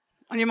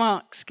On your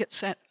marks, get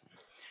set.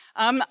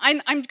 I'm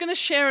going to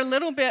share a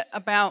little bit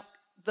about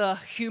the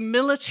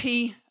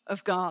humility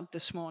of God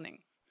this morning.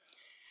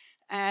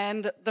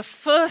 And the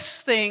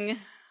first thing,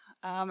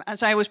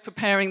 as I was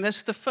preparing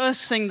this, the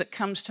first thing that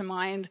comes to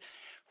mind,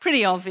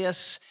 pretty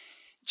obvious,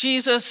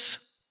 Jesus,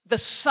 the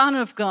Son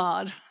of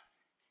God,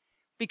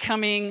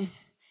 becoming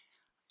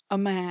a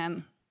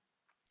man,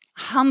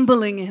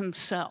 humbling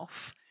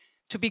himself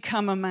to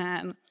become a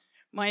man.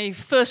 My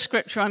first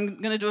scripture, I'm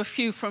going to do a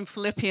few from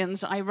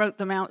Philippians. I wrote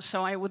them out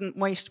so I wouldn't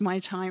waste my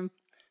time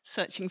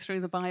searching through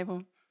the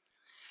Bible.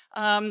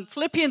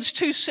 Philippians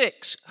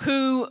 2:6,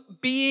 who,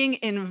 being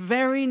in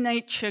very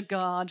nature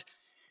God,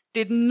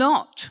 did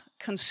not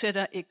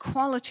consider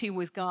equality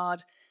with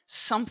God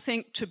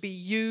something to be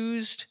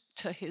used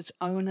to his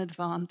own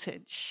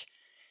advantage.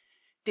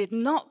 Did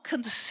not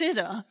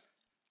consider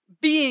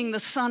being the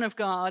Son of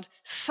God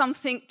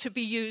something to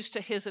be used to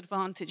his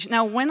advantage.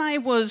 Now, when I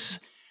was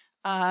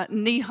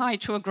knee-high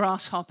to a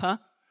grasshopper,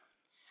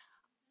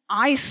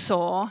 I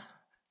saw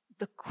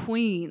the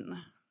Queen,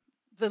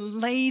 the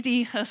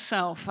lady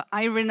herself.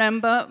 I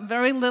remember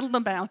very little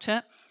about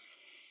it,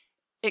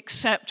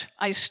 except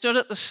I stood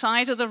at the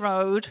side of the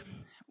road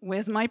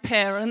with my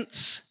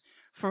parents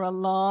for a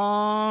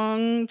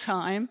long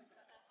time,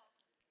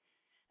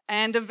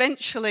 and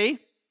eventually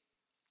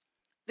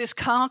this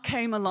car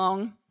came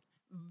along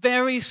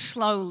very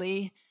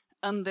slowly,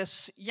 and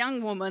this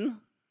young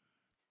woman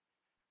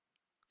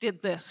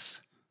did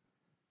this.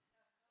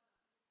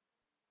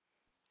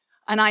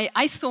 And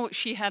I thought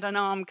she had an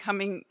arm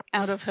coming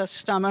out of her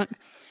stomach.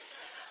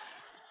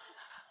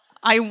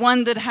 I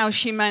wondered how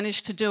she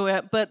managed to do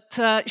it, but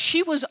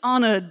she was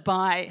honored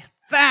by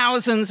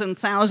thousands and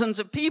thousands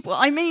of people.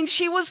 I mean,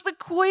 she was the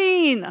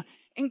Queen.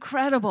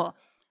 Incredible.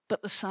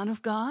 But the Son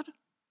of God?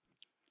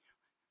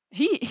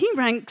 He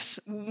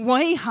ranks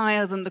way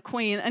higher than the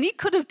Queen, and he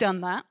could have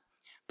done that,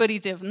 but he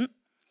didn't.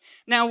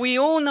 Now, we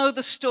all know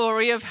the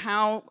story of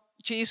how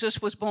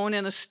Jesus was born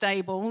in a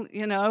stable,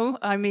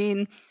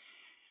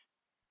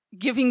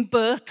 giving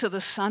birth to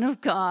the Son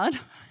of God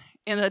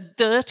in a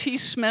dirty,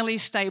 smelly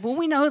stable.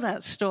 We know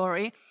that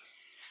story.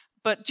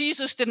 But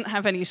Jesus didn't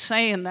have any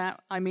say in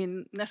that,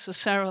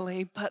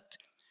 necessarily. But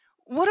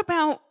what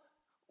about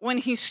when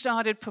he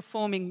started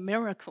performing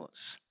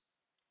miracles?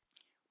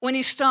 When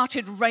he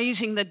started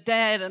raising the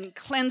dead and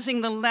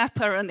cleansing the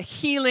leper and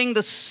healing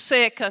the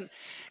sick and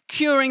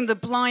curing the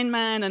blind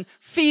man and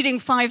feeding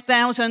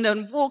 5,000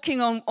 and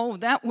walking on,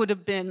 that would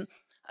have been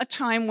a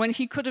time when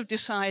he could have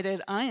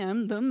decided, I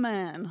am the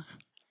man.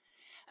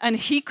 And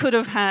he could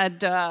have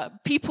had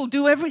people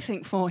do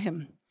everything for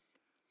him.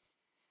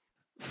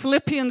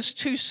 Philippians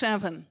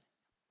 2:7,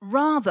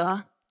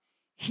 rather,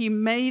 he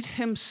made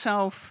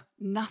himself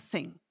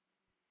nothing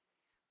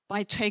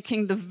by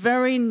taking the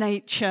very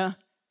nature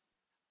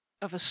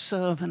of a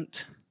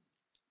servant,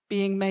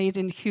 being made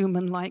in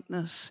human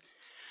likeness.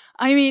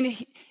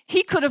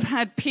 He could have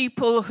had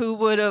people who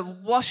would have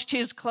washed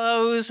his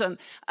clothes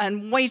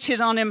and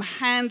waited on him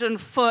hand and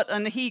foot,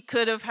 and he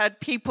could have had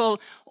people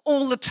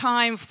all the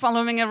time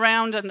following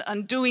around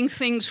and doing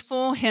things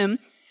for him.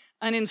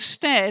 And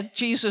instead,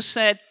 Jesus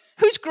said,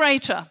 who's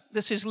greater?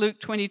 This is Luke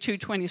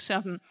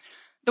 22:27.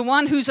 The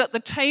one who's at the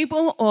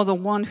table or the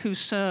one who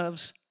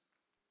serves?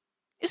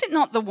 Is it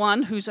not the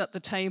one who's at the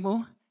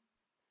table?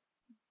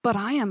 But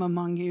I am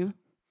among you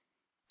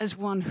as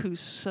one who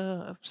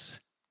serves.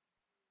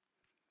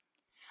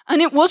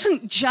 And it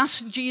wasn't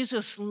just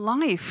Jesus'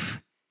 life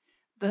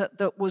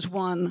that was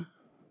one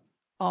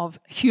of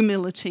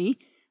humility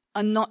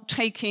and not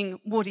taking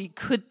what he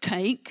could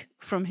take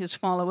from his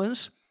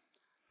followers.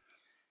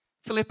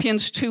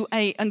 Philippians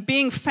 2:8, and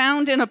being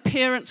found in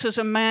appearance as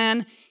a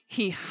man,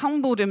 he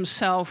humbled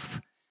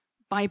himself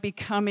by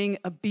becoming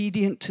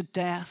obedient to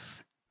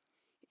death,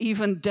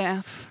 even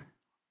death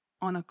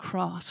on a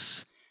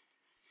cross.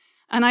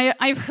 And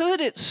I've heard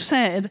it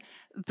said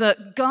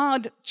that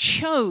God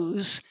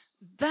chose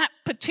that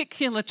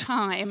particular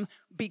time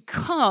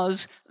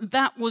because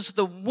that was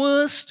the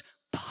worst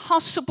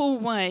possible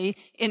way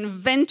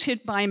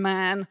invented by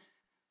man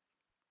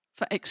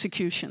for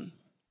execution.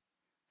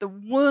 The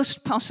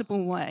worst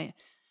possible way.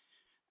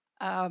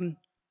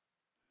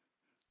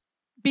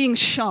 Being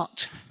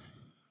shot.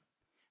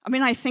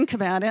 I think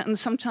about it, and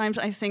sometimes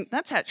I think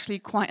that's actually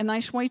quite a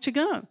nice way to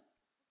go.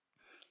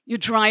 You're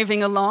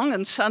driving along,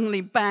 and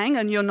suddenly, bang,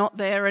 and you're not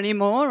there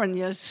anymore, and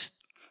you're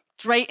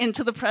straight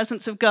into the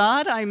presence of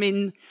God.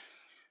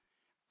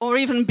 Or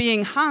even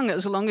being hung,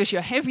 as long as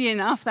you're heavy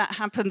enough, that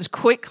happens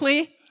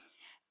quickly.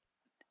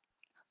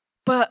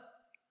 But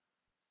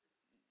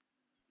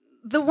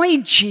the way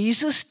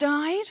Jesus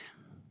died,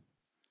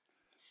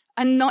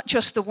 and not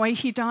just the way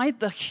he died,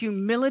 the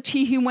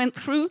humility he went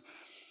through,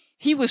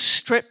 he was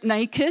stripped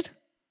naked,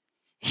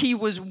 he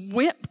was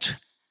whipped.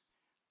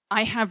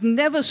 I have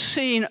never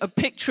seen a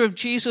picture of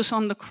Jesus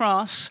on the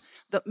cross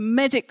that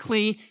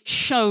medically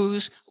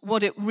shows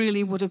what it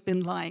really would have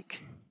been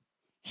like.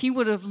 He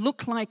would have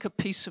looked like a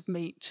piece of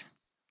meat.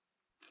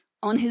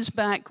 On his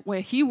back,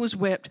 where he was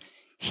whipped,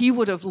 he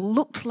would have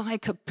looked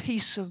like a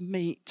piece of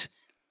meat.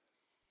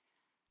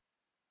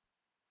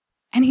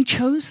 And he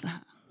chose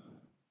that.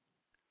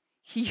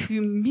 He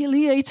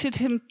humiliated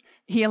him.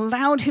 He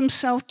allowed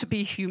himself to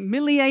be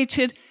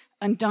humiliated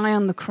and die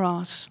on the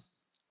cross.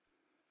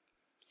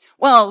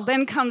 Well,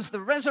 then comes the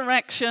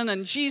resurrection,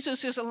 and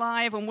Jesus is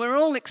alive, and we're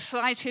all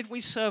excited. We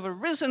serve a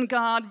risen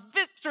God.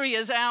 Victory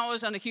is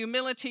ours, and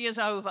humility is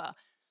over.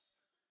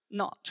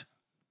 Not.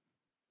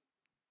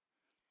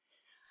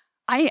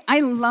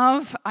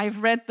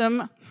 I've read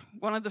them.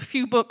 One of the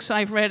few books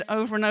I've read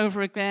over and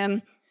over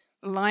again,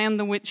 The Lion,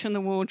 the Witch, and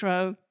the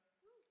Wardrobe.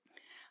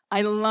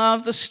 I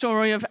love the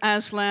story of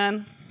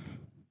Aslan,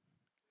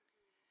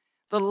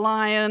 the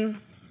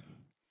lion.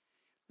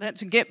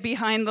 Let's get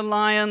behind the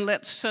lion.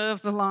 Let's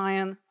serve the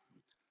lion.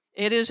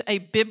 It is a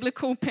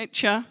biblical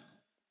picture.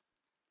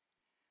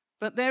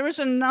 But there is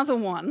another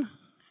one.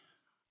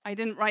 I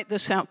didn't write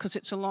this out because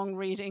it's a long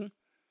reading.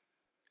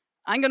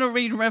 I'm going to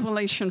read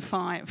Revelation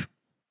 5.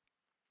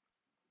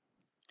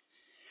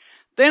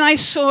 Then I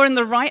saw in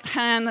the right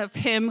hand of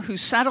him who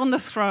sat on the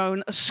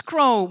throne a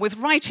scroll with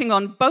writing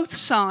on both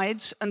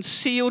sides and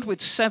sealed with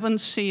 7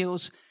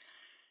 seals.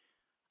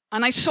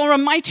 And I saw a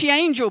mighty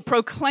angel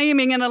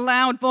proclaiming in a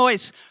loud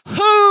voice,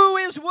 "Who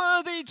is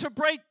worthy to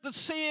break the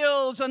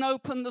seals and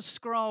open the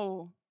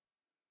scroll?"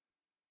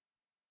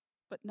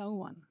 But no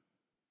one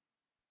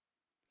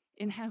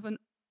in heaven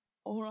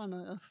or on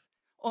earth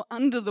or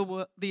under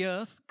the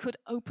earth could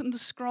open the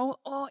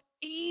scroll or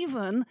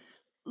even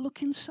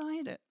look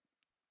inside it.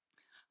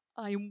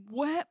 I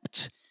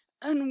wept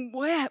and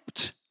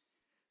wept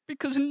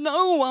because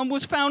no one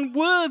was found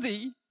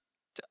worthy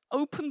to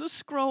open the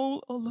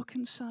scroll or look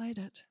inside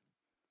it.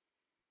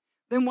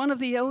 Then one of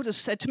the elders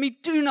said to me,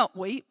 "Do not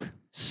weep.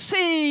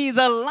 See,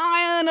 the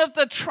Lion of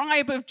the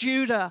tribe of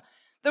Judah,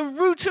 the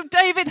Root of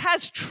David,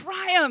 has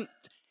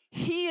triumphed.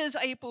 He is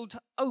able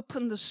to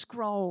open the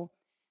scroll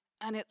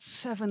and its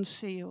 7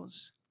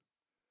 seals."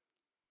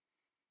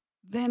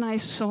 Then I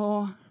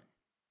saw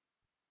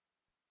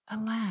a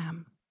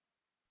lamb,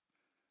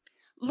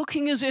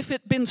 looking as if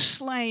it had been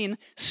slain,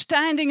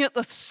 standing at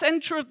the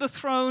center of the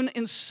throne,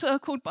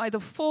 encircled by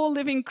the 4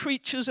 living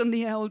creatures and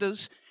the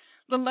elders.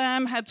 The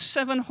lamb had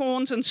 7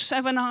 horns and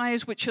 7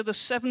 eyes, which are the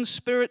 7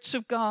 spirits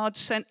of God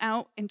sent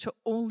out into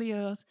all the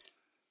earth.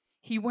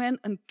 He went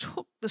and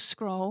took the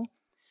scroll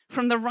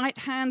from the right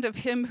hand of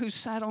him who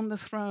sat on the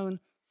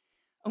throne.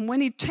 And when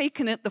he'd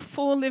taken it, the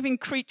 4 living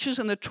creatures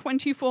and the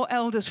 24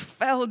 elders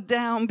fell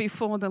down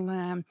before the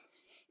lamb.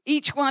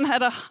 Each one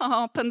had a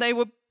harp, and they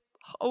were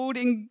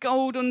holding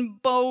golden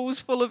bowls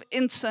full of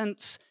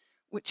incense,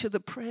 which are the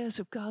prayers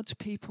of God's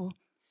people.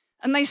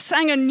 And they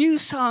sang a new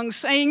song,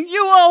 saying,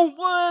 "You are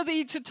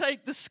worthy to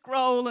take the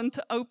scroll and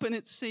to open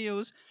its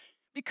seals,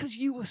 because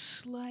you were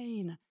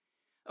slain.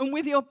 And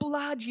with your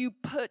blood you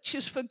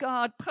purchased for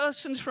God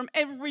persons from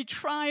every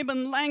tribe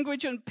and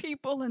language and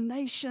people and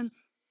nation.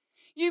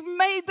 You've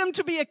made them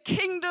to be a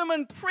kingdom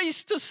and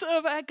priests to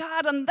serve our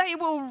God, and they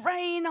will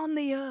reign on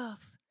the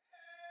earth."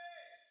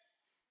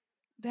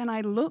 Then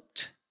I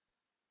looked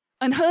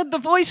and heard the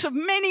voice of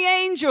many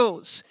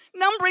angels,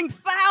 numbering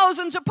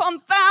thousands upon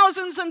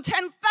thousands and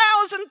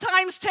 10,000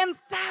 times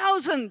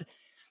 10,000.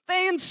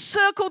 They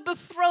encircled the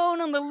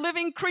throne and the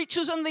living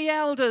creatures and the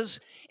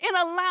elders. In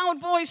a loud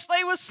voice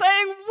they were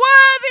saying,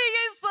 "Worthy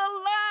is the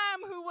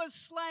Lamb who was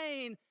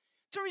slain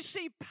to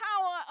receive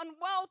power and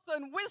wealth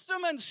and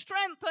wisdom and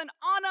strength and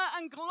honor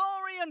and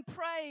glory and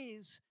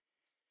praise."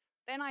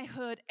 Then I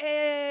heard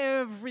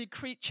every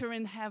creature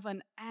in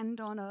heaven and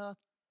on earth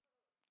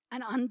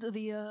and under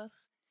the earth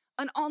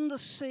and on the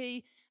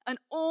sea, and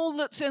all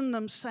that's in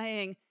them,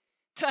 saying,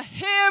 "To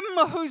him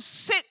who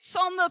sits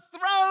on the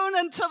throne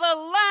and to the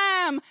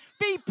Lamb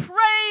be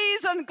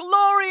praise and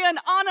glory and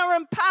honor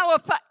and power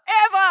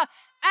forever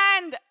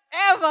and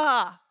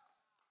ever."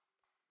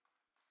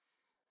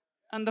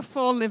 And the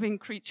 4 living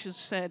creatures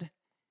said,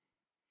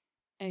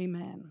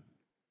 "Amen."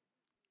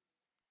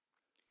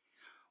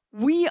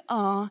 We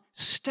are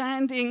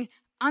standing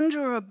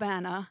under a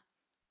banner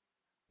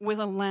with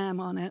a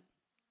lamb on it.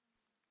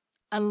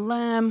 A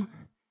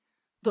lamb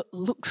that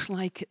looks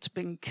like it's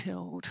been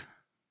killed.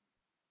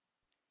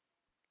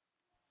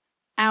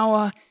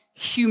 Our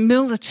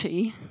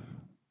humility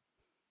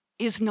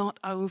is not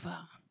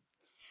over.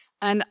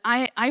 And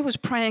I was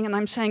praying and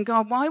I'm saying,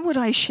 "God, why would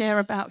I share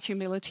about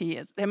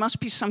humility? There must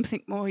be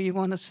something more you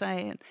want to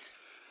say."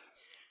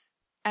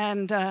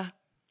 And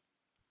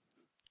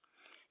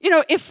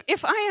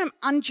if I am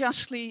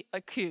unjustly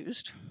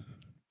accused,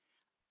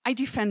 I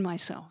defend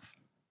myself.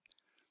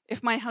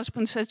 If my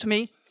husband says to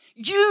me,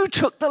 "You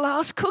took the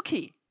last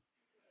cookie,"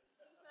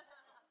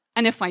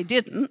 and if I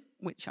didn't,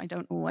 which I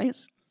don't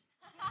always,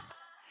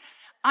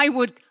 I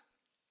would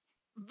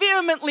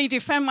vehemently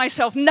defend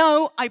myself.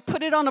 "No, I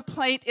put it on a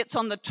plate. It's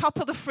on the top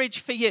of the fridge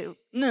for you."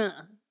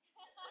 Nah.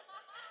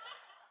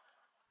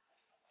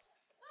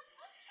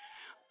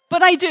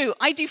 But I do.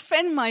 I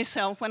defend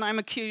myself when I'm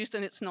accused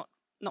and it's not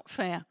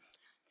fair.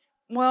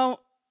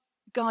 Well,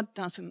 God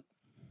doesn't.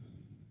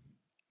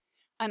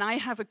 And I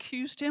have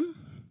accused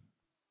him.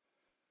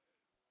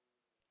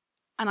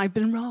 And I've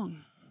been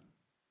wrong.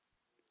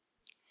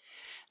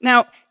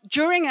 Now,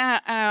 during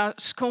our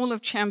School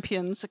of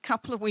Champions a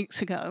couple of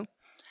weeks ago,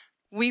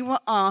 we were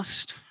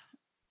asked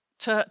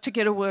to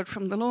get a word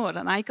from the Lord.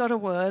 And I got a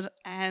word,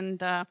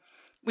 and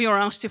we were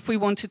asked if we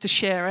wanted to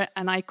share it,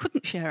 and I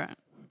couldn't share it.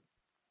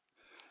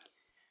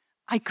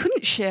 I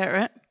couldn't share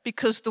it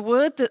because the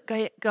word that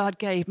God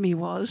gave me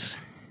was,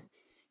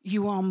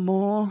 "You are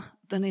more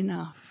than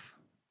enough."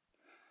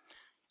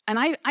 And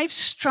I've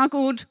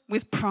struggled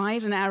with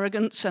pride and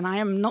arrogance, and I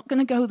am not going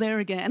to go there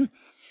again.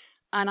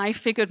 And I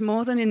figured,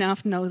 more than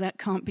enough, no, that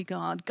can't be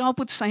God. God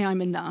would say I'm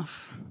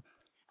enough.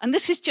 And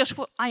this is just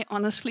what I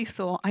honestly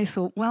thought. I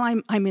thought, well,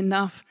 I'm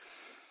enough.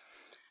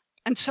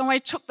 And so I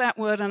took that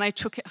word and I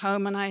took it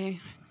home and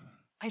I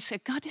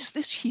said, God, is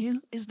this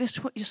you? Is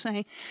this what you're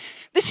saying?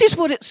 This is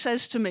what it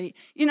says to me.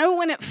 You know,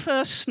 when it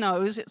first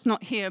snows, it's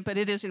not here, but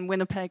it is in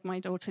Winnipeg. My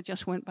daughter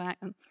just went back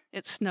and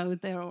it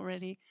snowed there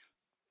already.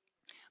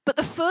 But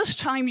the first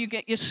time you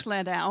get your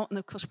sled out, and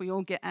of course we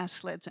all get our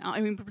sleds out.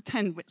 I mean,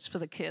 pretend it's for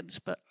the kids,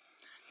 but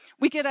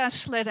we get our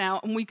sled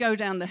out and we go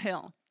down the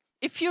hill.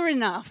 If you're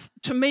enough,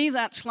 to me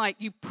that's like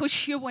you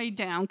push your way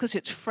down because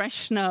it's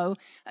fresh snow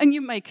and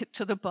you make it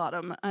to the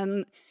bottom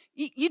and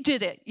you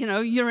did it, you know,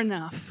 you're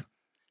enough.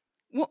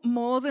 What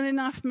more than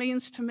enough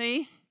means to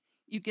me,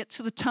 you get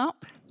to the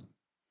top,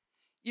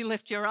 you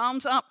lift your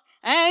arms up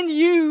and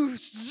you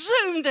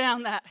zoom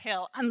down that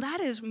hill, and that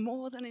is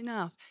more than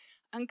enough.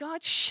 And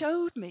God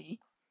showed me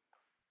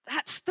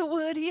that's the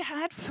word he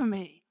had for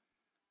me.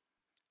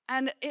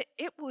 And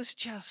it was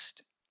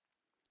just,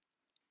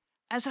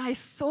 as I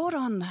thought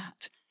on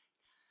that,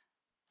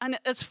 and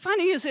as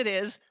funny as it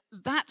is,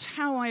 that's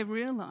how I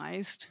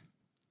realized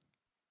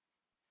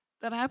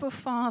that Abba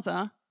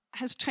Father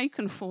has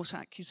taken false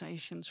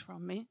accusations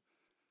from me,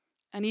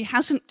 and he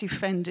hasn't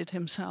defended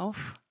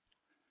himself.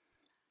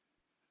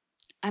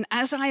 And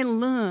as I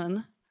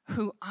learn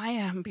who I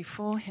am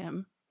before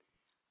him,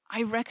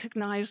 I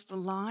recognize the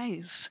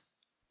lies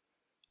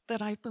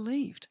that I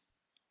believed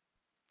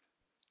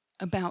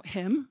about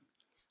him.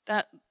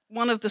 That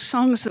one of the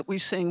songs that we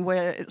sing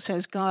where it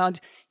says, God,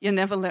 you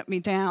never let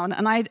me down.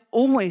 And I'd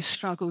always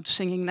struggled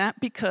singing that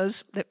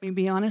because, let me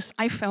be honest,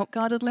 I felt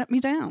God had let me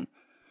down.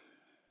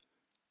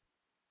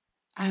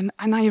 And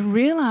I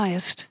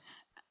realized,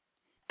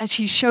 as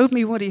he showed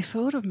me what he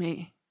thought of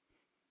me,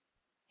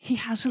 he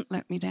hasn't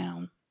let me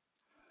down.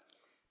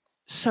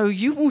 So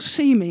you will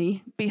see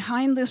me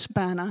behind this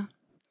banner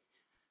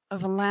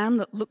of a lamb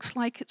that looks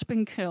like it's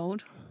been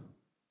killed,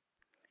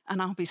 and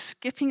I'll be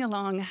skipping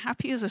along,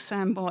 happy as a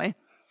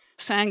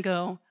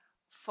sandgirl,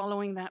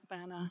 following that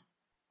banner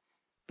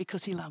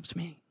because he loves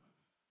me.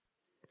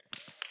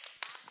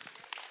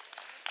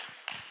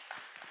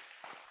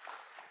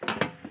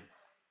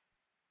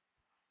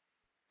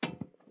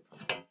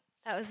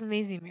 That was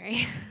amazing,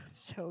 Mary.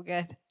 So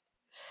good.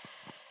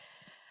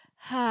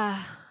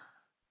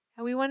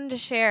 We wanted to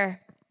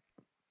share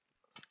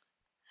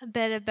a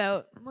bit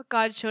about what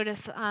God showed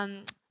us.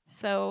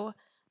 So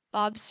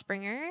Bob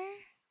Springer,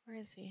 where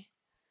is he?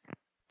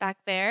 Back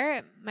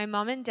there. My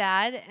mom and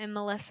dad and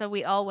Melissa,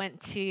 we all went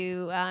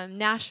to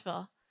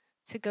Nashville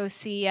to go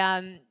see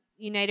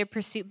United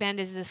Pursuit Band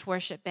is this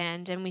worship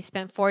band. And we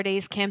spent 4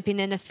 days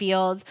camping in a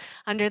field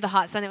under the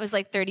hot sun. It was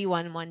like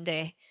 31 one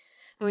day.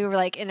 And we were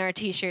like in our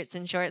t-shirts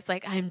and shorts,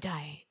 like, I'm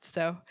dying.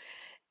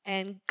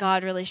 And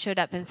God really showed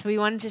up. And so we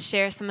wanted to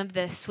share some of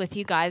this with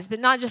you guys, but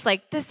not just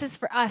like, this is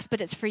for us,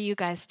 but it's for you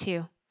guys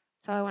too.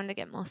 So I wanted to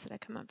get Melissa to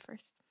come up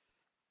first.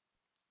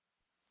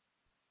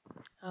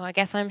 Oh, I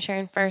guess I'm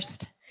sharing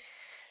first.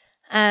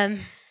 Hi,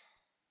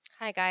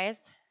 guys.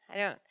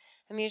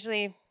 I'm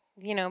usually,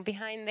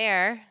 behind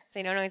there, so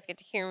you don't always get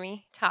to hear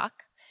me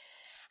talk.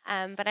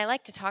 But I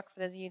like to talk for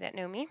those of you that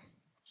know me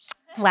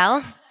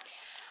well.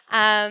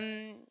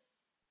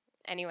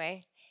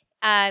 Anyway,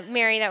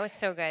 Mary, that was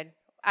so good.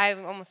 I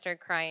almost started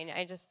crying.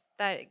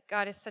 That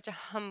God is such a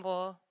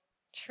humble,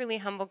 truly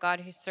humble God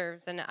who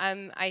serves. And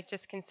I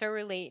just can so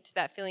relate to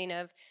that feeling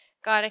of,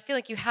 God, I feel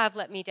like you have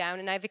let me down,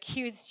 and I've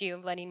accused you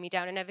of letting me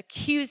down, and I've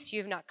accused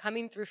you of not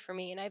coming through for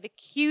me, and I've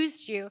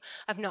accused you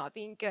of not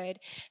being good.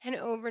 And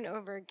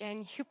over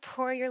again, you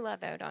pour your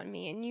love out on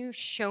me, and you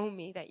show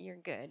me that you're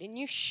good, and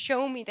you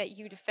show me that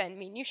you defend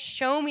me, and you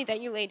show me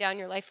that you lay down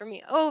your life for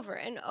me over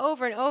and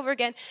over and over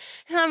again.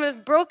 And I was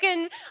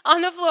broken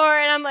on the floor,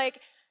 and I'm like,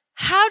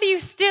 how do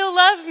you still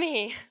love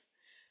me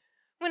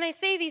when I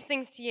say these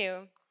things to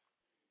you?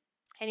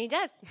 And he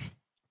does.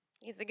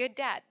 He's a good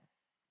dad.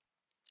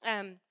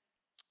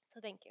 So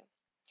thank you.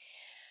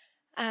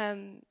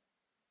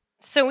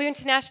 So we went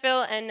to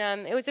Nashville,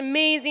 and it was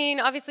amazing.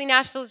 Obviously,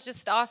 Nashville is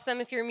just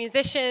awesome. If you're a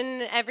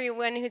musician,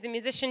 everyone who's a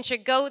musician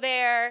should go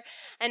there.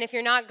 And if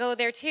you're not, go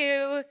there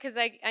too, because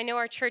I know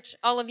our church,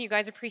 all of you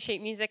guys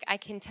appreciate music, I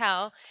can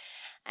tell.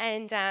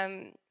 And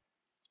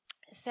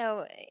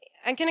so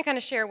I'm going to kind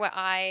of share what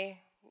a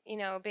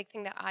big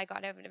thing that I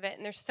got out of it.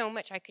 And there's so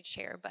much I could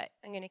share, but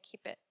I'm going to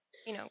keep it,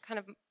 kind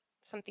of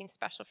something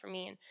special for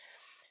me. And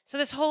so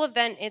this whole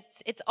event,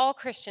 it's all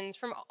Christians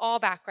from all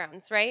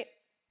backgrounds, right?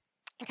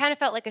 It kind of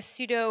felt like a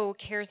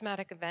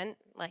pseudo-charismatic event,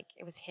 like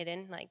it was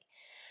hidden,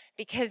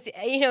 because,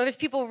 there's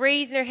people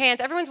raising their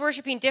hands. Everyone's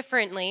worshiping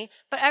differently,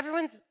 but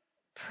everyone's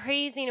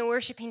praising and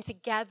worshiping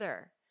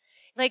together.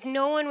 Like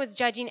no one was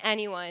judging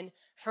anyone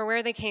for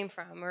where they came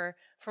from or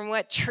from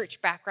what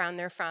church background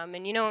they're from.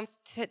 And,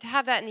 to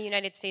have that in the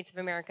United States of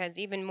America is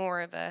even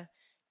more of a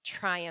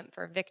triumph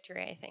or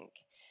victory, I think.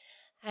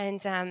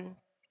 And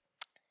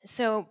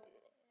so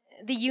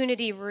the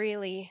unity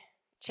really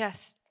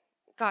just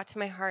got to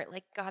my heart.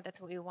 Like, God,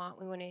 that's what we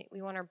want.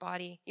 We want our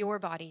body, your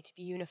body, to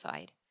be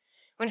unified.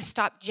 We want to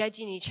stop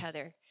judging each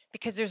other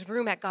because there's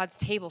room at God's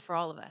table for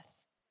all of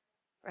us,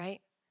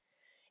 right?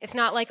 It's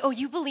not like, oh,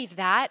 you believe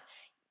that?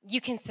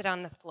 You can sit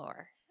on the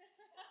floor.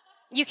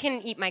 You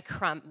can eat my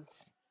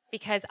crumbs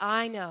because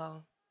I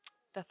know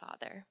the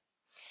Father.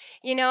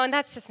 And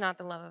that's just not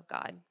the love of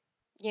God.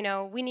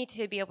 We need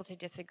to be able to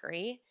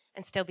disagree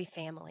and still be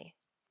family.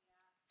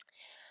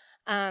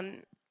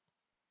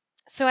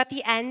 So at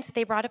the end,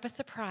 they brought up a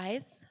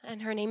surprise,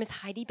 and her name is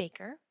Heidi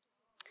Baker.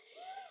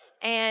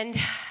 And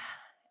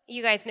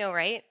you guys know,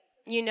 right?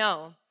 You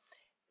know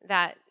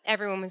that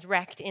everyone was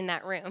wrecked in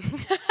that room.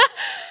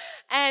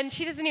 And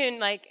she doesn't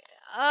even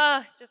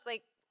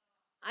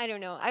I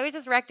don't know. I was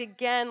just wrecked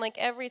again,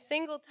 every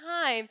single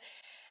time.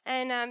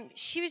 And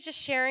she was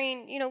just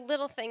sharing,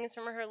 little things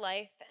from her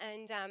life.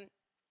 And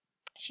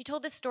she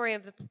told this story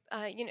of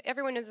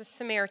everyone knows the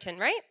Samaritan,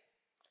 right?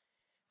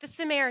 The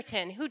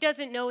Samaritan. Who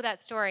doesn't know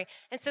that story?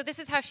 And so this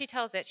is how she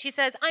tells it. She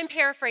says, I'm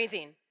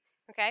paraphrasing,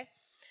 okay?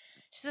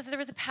 She says there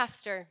was a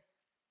pastor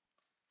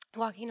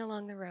walking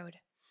along the road,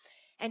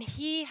 and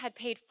he had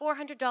paid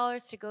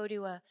 $400 to go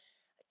to a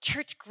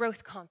church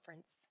growth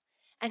conference.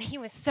 And he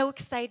was so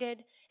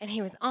excited, and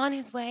he was on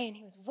his way, and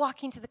he was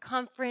walking to the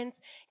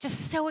conference,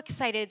 just so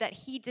excited that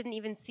he didn't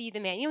even see the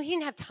man. He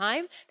didn't have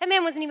time. That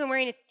man wasn't even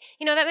wearing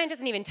that man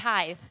doesn't even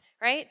tithe,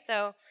 right?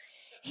 So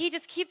he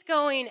just keeps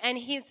going, and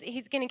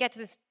he's going to get to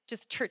this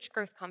just church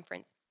growth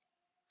conference.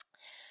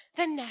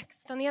 Then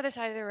next, on the other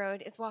side of the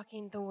road, is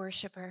walking the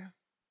worshiper.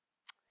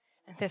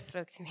 And this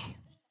spoke to me.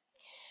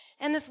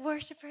 And this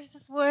worshiper is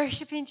just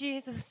worshiping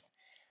Jesus.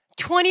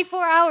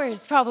 24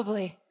 hours,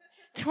 probably.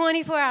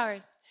 24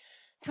 hours.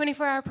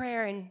 24-hour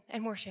prayer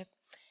and worship.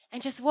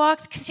 And just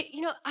walks, because,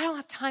 I don't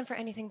have time for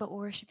anything but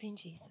worshiping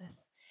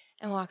Jesus.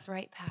 And walks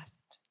right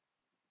past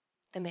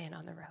the man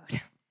on the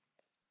road.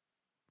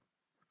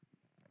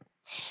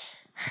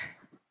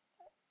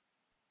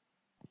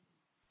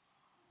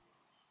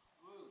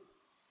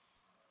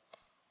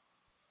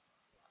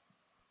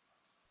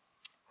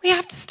 We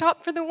have to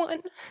stop for the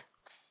one.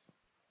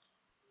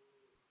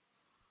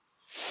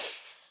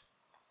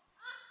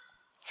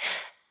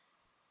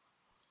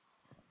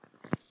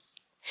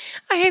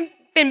 I have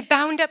been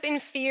bound up in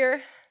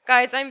fear.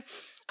 Guys, I'm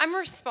a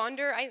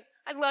responder. I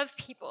love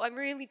people. I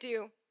really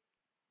do.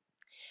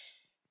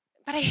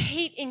 But I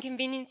hate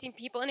inconveniencing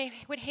people, and I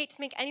would hate to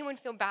make anyone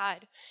feel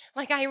bad.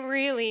 I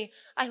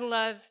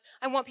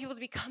want people to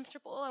be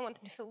comfortable. I want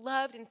them to feel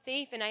loved and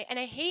safe, and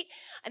I hate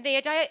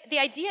the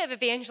idea of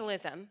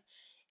evangelism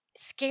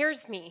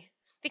scares me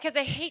because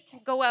I hate to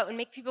go out and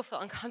make people feel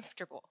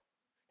uncomfortable.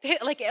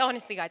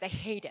 Honestly, guys, I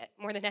hate it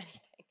more than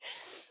anything.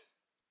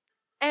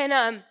 And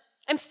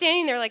I'm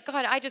standing there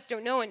God, I just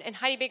don't know. And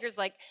Heidi Baker's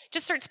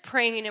just starts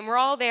praying, and we're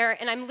all there,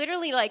 and I'm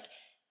literally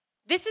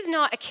this is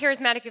not a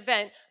charismatic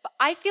event, but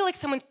I feel like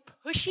someone's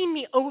pushing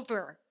me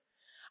over.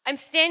 I'm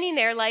standing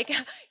there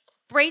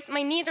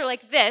my knees are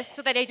like this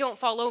so that I don't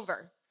fall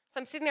over. So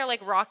I'm sitting there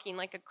rocking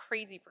like a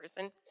crazy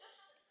person.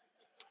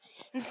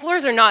 And the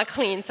floors are not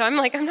clean, so I'm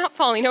not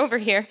falling over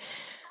here.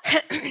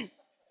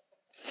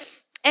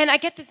 And I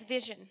get this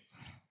vision.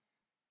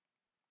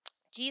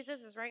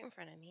 Jesus is right in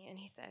front of me, and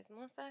he says,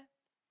 Melissa,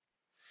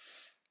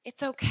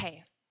 it's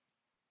okay.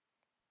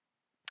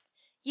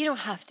 You don't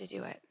have to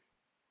do it.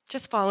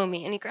 Just follow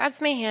me. And he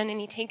grabs my hand,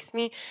 and he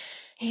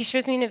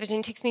shows me in a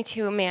vision, takes me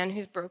to a man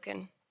who's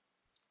broken.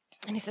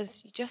 And he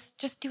says,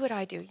 just do what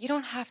I do. You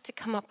don't have to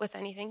come up with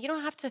anything. You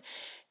don't have to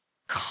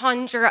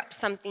conjure up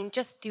something.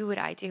 Just do what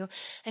I do.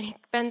 And he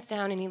bends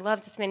down, and he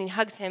loves this man, and he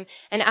hugs him.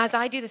 And as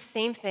I do the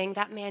same thing,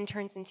 that man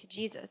turns into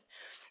Jesus.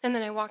 And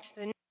then I walk to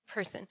the next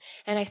person,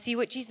 and I see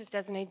what Jesus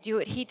does, and I do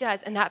what he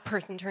does, and that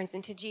person turns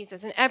into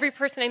Jesus. And every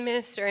person I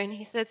minister, and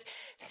he says,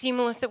 see,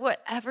 Melissa,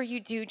 whatever you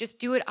do, just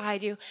do what I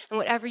do, and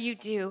whatever you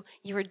do,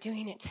 you are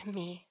doing it to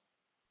me.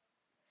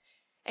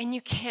 And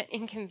you can't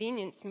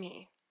inconvenience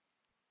me.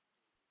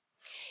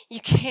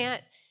 You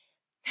can't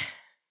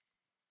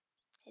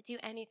do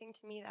anything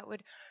to me that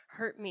would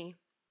hurt me,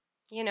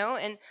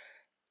 and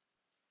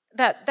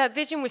that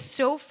vision was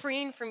so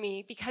freeing for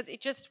me because it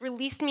just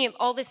released me of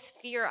all this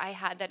fear I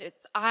had that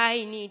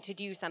I need to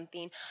do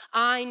something.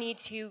 I need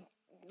to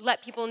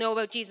let people know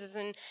about Jesus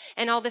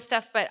and all this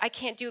stuff, but I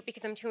can't do it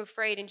because I'm too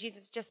afraid. And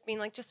Jesus just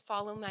being just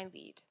follow my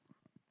lead.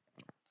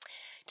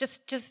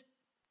 Just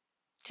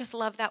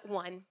love that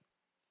one.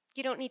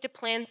 You don't need to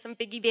plan some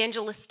big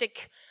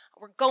evangelistic,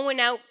 we're going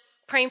out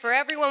praying for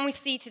everyone we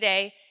see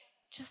today.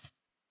 Just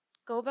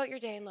go about your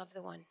day and love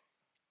the one,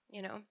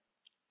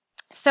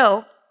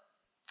 So,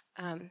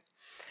 on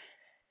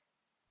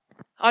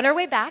our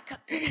way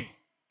back,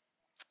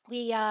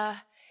 we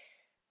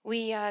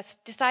we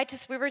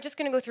were just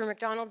going to go through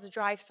McDonald's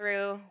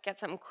drive-through, get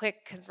something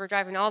quick because we're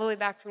driving all the way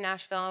back from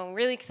Nashville. I'm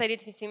really excited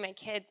to see my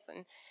kids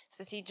and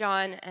to see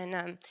John.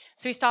 And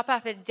so we stop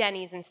off at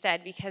Denny's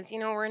instead because,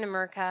 we're in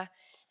America.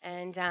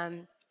 And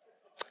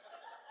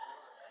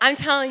I'm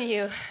telling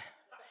you,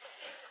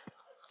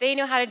 they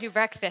know how to do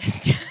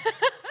breakfast.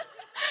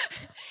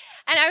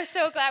 And I was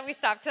so glad we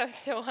stopped because I was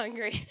so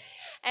hungry.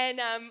 And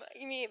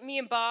me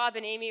and Bob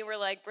and Amy were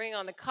like, bring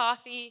on the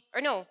coffee. Or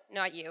no,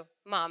 not you,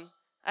 Mom.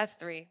 Us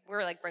three.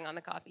 We're like, bring on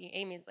the coffee.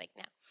 Amy's like,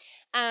 no.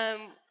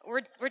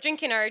 We're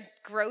drinking our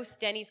gross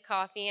Denny's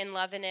coffee and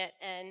loving it.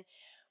 And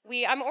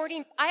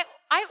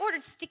I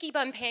ordered sticky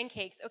bun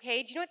pancakes,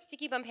 okay? Do you know what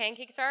sticky bun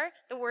pancakes are?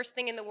 The worst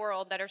thing in the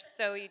world that are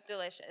so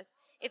delicious.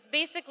 It's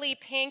basically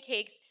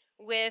pancakes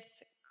with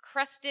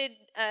crusted,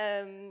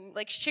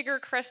 like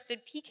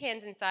sugar-crusted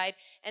pecans inside,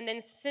 and then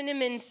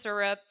cinnamon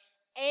syrup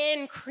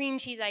and cream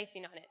cheese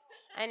icing on it.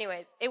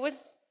 Anyways, it was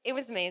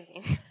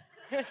amazing.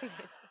 It was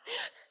amazing.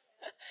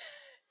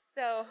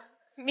 So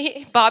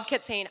Bob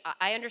kept saying,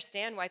 I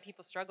understand why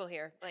people struggle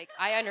here. Like,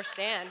 I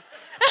understand.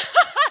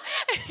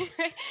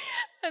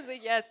 I was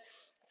like, yes.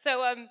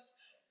 So,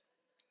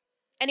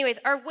 anyways,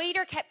 our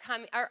waiter kept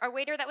coming. Our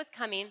waiter that was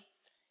coming,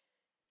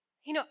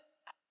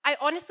 I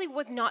honestly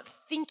was not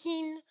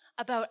thinking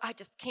about, I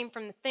just came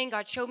from this thing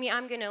God showed me.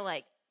 I'm going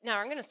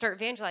to start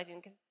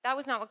evangelizing because that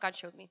was not what God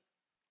showed me.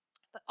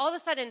 But all of a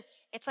sudden,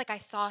 it's like I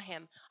saw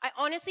him. I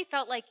honestly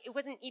felt like it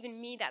wasn't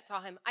even me that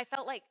saw him. I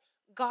felt like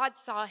God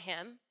saw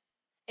him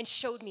and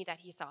showed me that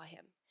he saw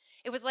him.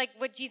 It was like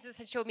what Jesus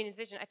had showed me in his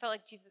vision. I felt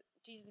like Jesus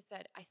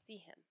said, I see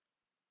him.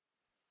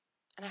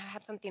 And I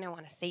have something I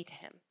want to say to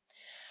him.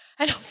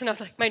 And all of a sudden, I was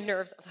like, my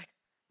nerves, I was like,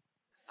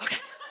 okay,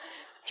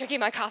 drinking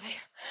my coffee.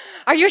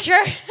 Are you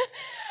sure?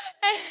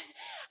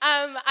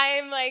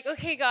 I'm like,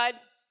 okay, God.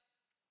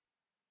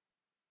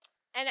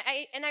 And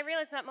I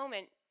realized in that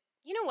moment,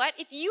 you know what?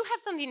 If you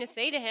have something to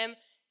say to him,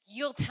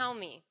 you'll tell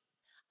me.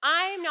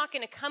 I'm not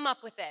going to come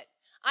up with it.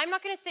 I'm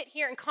not going to sit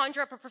here and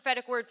conjure up a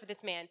prophetic word for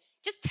this man.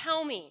 Just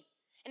tell me.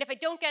 And if I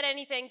don't get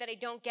anything, then I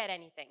don't get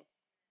anything.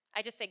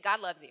 I just say, God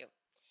loves you.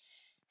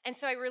 And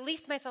so I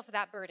released myself of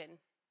that burden.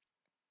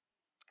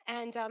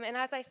 And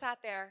as I sat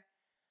there,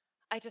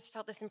 I just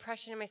felt this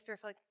impression in my spirit.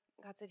 Like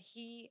God said,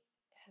 he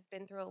has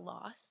been through a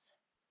loss.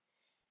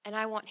 And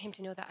I want him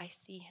to know that I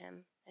see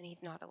him and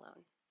he's not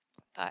alone.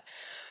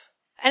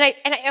 And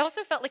I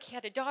also felt like he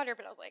had a daughter,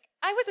 but I was like,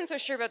 I wasn't so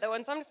sure about that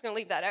one, so I'm just going to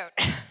leave that out.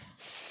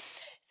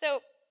 So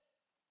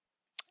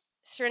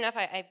sure enough,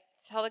 I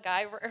tell the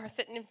guy, we're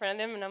sitting in front of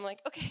him, and I'm like,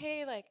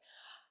 okay, like,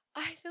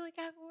 I feel like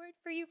I have a word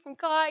for you from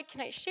God.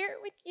 Can I share it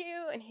with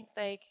you? And he's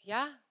like,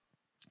 yeah.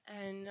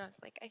 And I was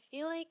like, I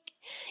feel like,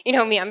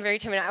 me, I'm very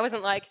timid. I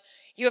wasn't like,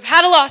 you have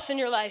had a loss in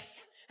your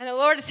life, and the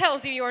Lord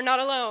tells you are not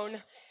alone.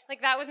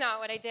 Like, that was not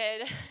what I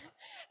did.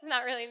 It's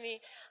not really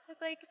me. I was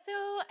like, so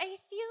I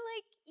feel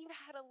like you've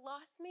had a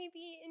loss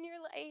maybe in your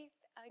life,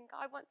 and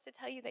God wants to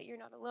tell you that you're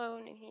not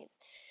alone, and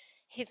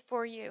He's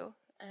for you.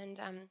 And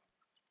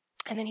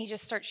then he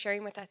just starts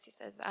sharing with us. He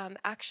says,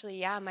 actually,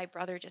 yeah, my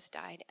brother just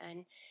died,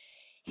 and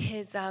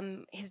his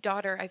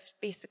daughter, I've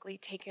basically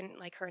taken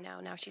like her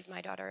now. Now she's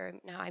my daughter.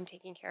 Now I'm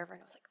taking care of her.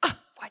 And I was like, oh,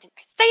 why didn't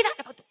I say that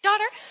about the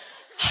daughter?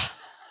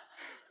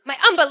 My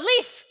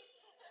unbelief.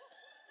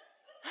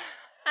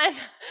 And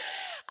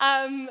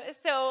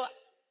so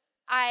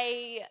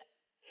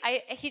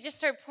he just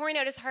started pouring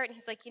out his heart, and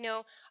he's like,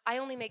 I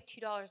only make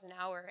 $2 an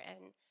hour,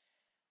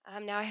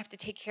 and now I have to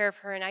take care of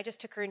her. And I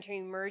just took her into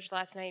Emerge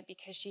last night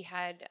because she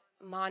had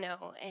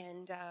mono,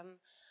 and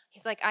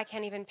he's like, I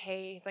can't even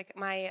pay. He's like,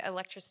 my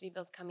electricity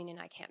bill's coming and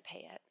I can't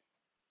pay it.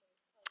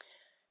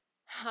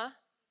 Huh?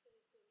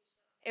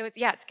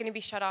 It's going to be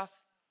shut off.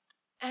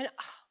 And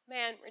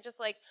man, we're just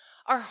like,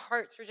 our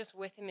hearts were just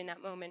with him in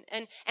that moment.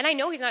 And I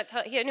know he's not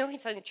telling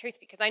the truth,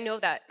 because I know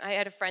that. I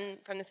had a friend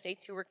from the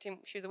States who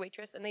she was a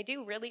waitress, and they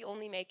do really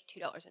only make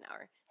 $2 an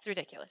hour. It's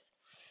ridiculous.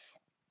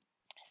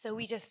 So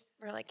we just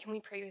were like, can we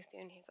pray with you?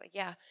 And he's like,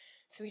 yeah.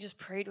 So we just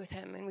prayed with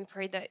him, and we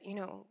prayed that,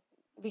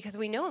 because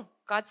we know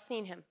God's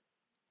seen him.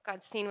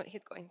 God's seen what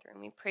he's going through,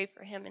 and we prayed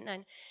for him. And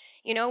then,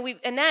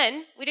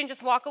 we didn't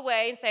just walk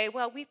away and say,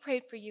 well, we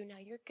prayed for you, now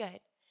you're good.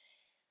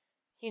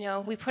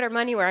 We put our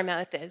money where our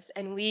mouth is,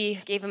 and we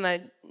gave him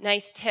a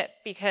nice tip,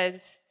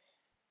 because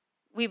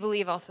we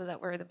believe also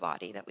that we're the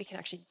body, that we can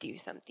actually do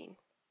something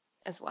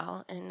as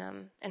well.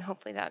 And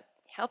hopefully that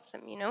helps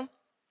him, And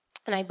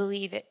I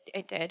believe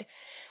it did.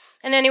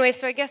 And anyway,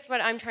 so I guess what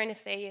I'm trying to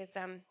say is,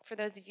 for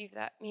those of you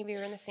that maybe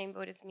are in the same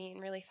boat as me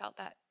and really felt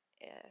that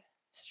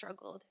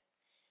struggled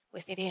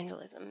with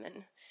evangelism,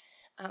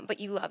 and but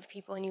you love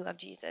people and you love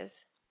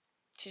Jesus,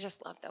 to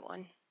just love that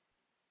one.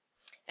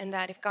 And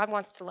that if God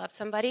wants to love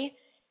somebody,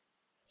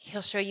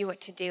 he'll show you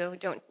what to do.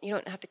 You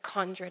don't have to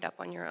conjure it up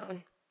on your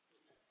own.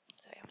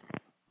 So yeah.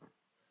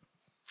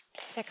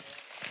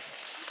 6.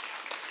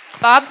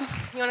 Bob,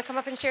 you want to come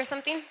up and share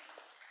something?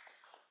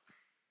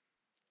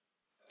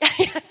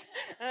 Yes,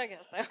 I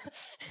guess so.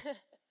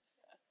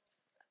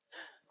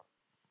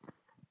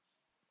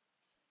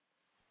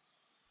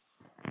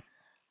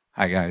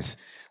 Hi, guys.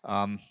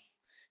 Um,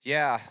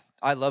 yeah,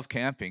 I love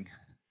camping.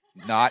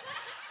 Not.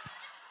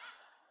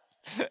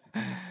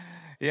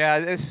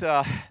 Yeah,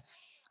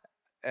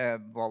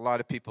 well, a lot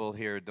of people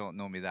here don't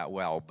know me that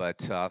well,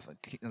 but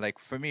like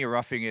for me,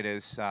 roughing it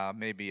is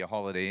maybe a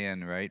Holiday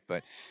Inn, right?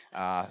 But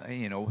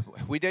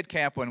we did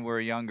camp when we were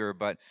younger,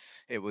 but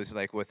it was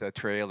like with a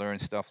trailer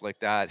and stuff like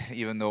that.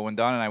 Even though when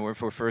Don and I were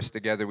first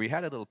together, we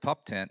had a little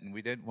pup tent, and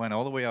we went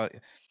all the way out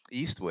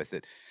east with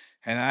it,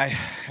 and I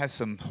had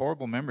some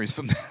horrible memories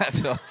from that.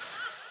 So.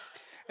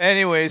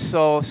 Anyway,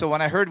 so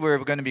when I heard we were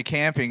going to be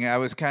camping, I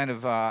was kind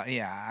of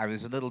I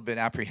was a little bit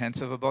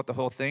apprehensive about the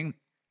whole thing,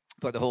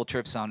 but the whole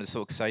trip sounded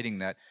so exciting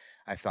that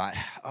I thought,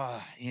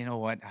 oh, you know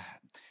what,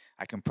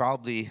 I can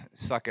probably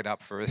suck it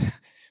up for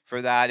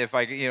for that if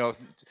I to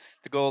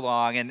go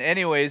along. And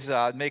anyways,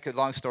 make a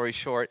long story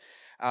short,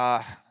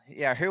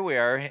 here we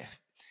are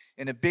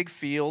in a big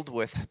field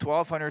with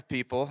 1,200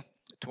 people,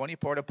 20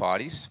 porta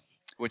potties,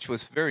 which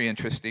was very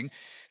interesting.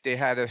 They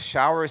had a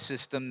shower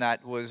system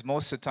that was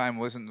most of the time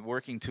wasn't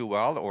working too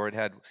well, or it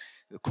had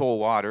cold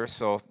water.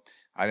 So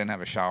I didn't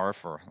have a shower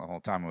for the whole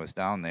time I was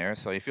down there.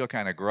 So you feel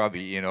kind of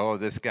grubby,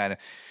 this kind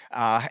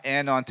of.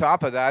 And on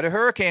top of that, a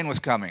hurricane was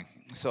coming.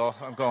 So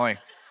I'm going,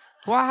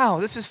 wow,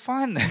 this is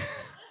fun.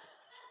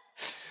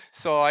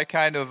 So I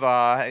kind of,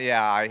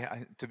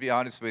 to be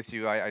honest with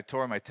you, I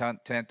tore my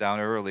tent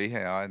down early,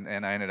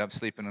 and I ended up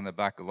sleeping in the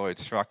back of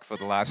Lloyd's truck for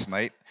the last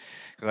night,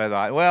 because I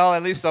thought, well,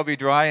 at least I'll be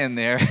dry in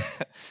there.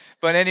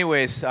 But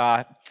anyways,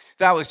 that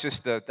was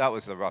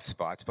the rough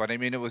spots. But I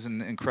mean, it was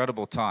an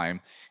incredible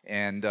time,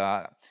 and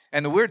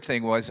the weird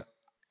thing was,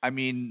 I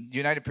mean,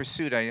 United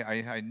Pursuit,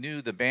 I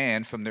knew the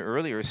band from the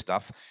earlier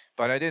stuff,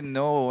 but I didn't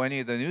know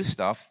any of the new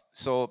stuff,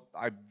 so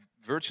I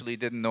virtually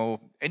didn't know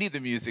any of the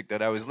music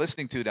that I was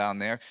listening to down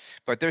there.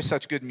 But they're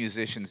such good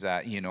musicians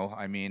that,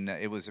 I mean,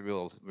 it was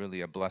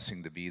really a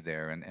blessing to be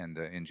there and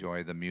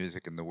enjoy the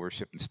music and the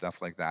worship and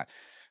stuff like that.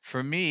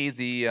 For me,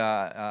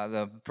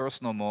 the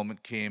personal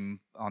moment came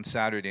on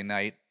Saturday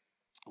night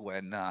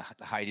when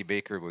Heidi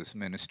Baker was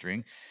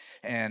ministering,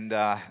 and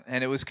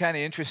it was kind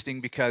of interesting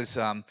because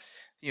I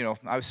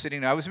was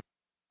sitting there. I was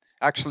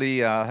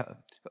actually.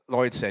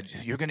 Lloyd said,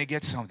 "You're going to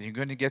get something. You're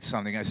going to get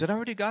something." I said, "I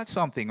already got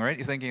something," right?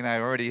 You're thinking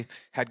I already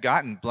had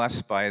gotten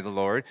blessed by the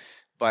Lord,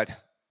 but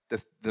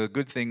the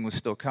good thing was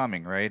still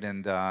coming, right?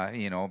 And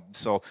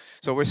so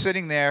we're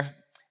sitting there,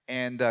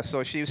 and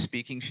so she was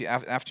speaking.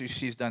 After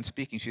she's done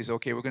speaking, she's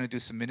okay. We're going to do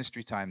some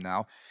ministry time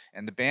now,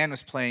 and the band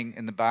was playing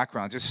in the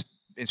background, just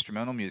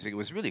instrumental music. It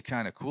was really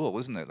kind of cool,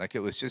 wasn't it? Like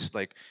it was just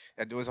like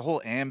there was a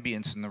whole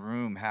ambience in the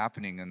room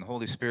happening, and the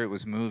Holy Spirit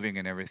was moving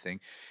and everything.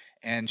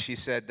 And she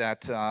said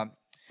that.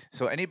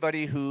 So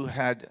anybody who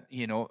had,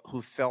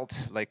 who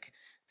felt like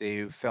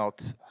they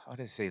felt, how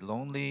do I say,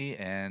 lonely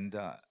and,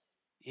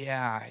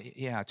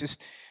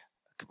 just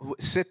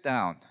sit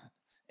down.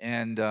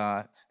 And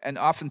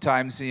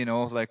oftentimes,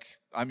 like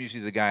I'm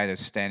usually the guy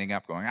that's standing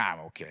up going, I'm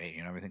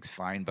okay, everything's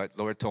fine. But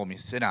Lord told me,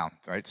 sit down,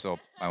 right? So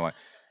I went,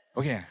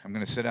 okay, I'm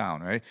going to sit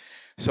down, right?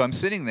 So I'm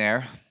sitting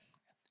there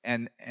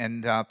and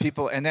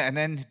people, and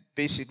then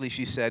basically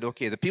she said,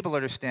 okay, the people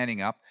that are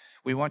standing up,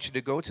 we want you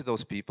to go to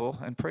those people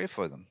and pray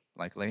for them,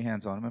 like lay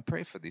hands on them and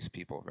pray for these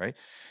people, right?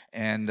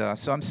 And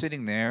so I'm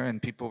sitting there,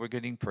 and people were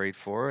getting prayed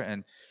for,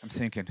 and I'm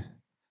thinking,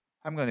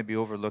 I'm going to be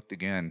overlooked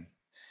again.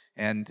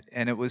 And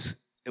it was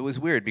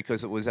weird,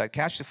 because it was at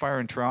Catch the Fire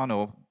in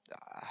Toronto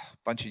a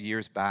bunch of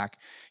years back.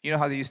 You know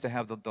how they used to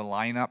have the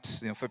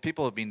lineups? For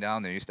people who've been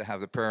down there, used to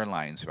have the prayer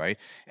lines, right?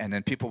 And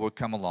then people would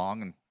come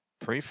along and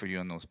pray for you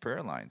on those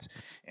prayer lines.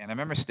 And I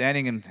remember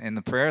standing in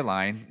the prayer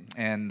line,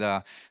 and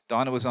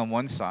Donna was on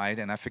one side,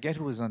 and I forget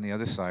who was on the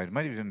other side. It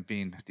might have even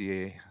been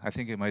DA. I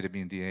think it might have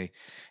been DA.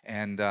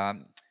 And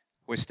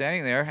we're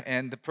standing there,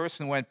 and the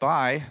person went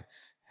by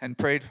and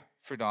prayed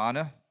for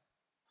Donna,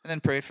 and then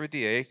prayed for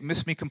DA.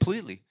 Missed me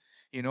completely.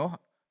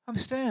 I'm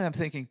standing there, I'm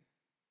thinking,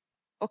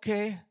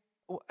 okay,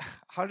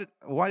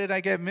 why did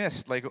I get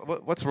missed? Like,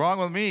 what's wrong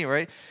with me,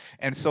 right?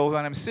 And so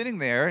when I'm sitting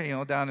there,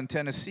 down in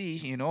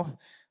Tennessee,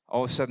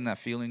 all of a sudden that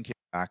feeling came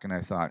back, and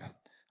I thought,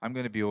 I'm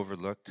going to be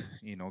overlooked.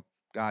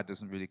 God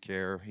doesn't really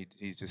care.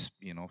 He's just,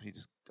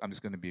 I'm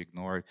just going to be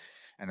ignored.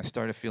 And I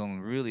started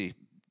feeling really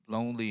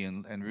lonely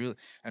and really,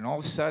 and all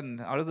of a sudden,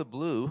 out of the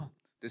blue,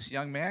 this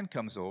young man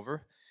comes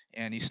over,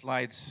 and he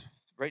slides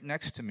right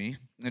next to me.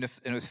 And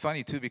it was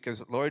funny too,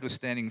 because Lloyd was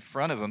standing in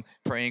front of him,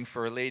 praying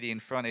for a lady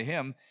in front of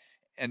him.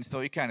 And so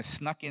he kind of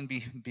snuck in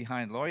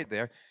behind Lloyd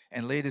there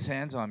and laid his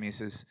hands on me. He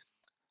says,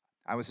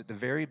 I was at the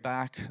very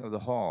back of the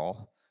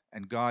hall,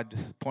 and God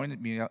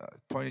pointed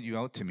you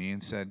out to me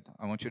and said,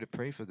 I want you to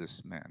pray for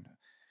this man.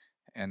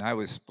 And I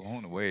was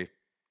blown away.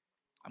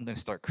 I'm going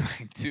to start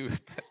crying too.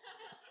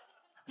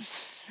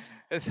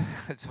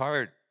 It's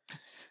hard.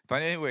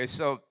 But anyway,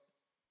 so,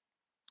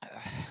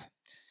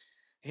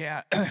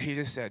 he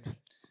just said,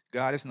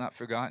 God has not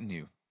forgotten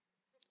you.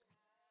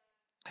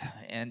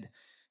 And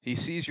he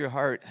sees your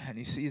heart, and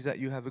he sees that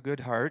you have a good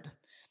heart,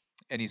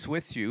 and he's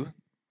with you,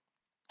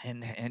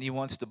 and he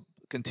wants to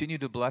continue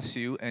to bless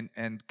you, and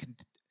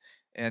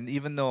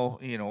even though,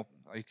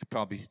 you could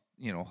probably,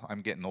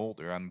 I'm getting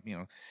older.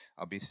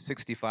 I'll be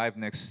 65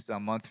 next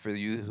month for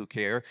you who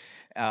care.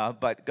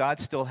 But God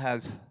still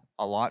has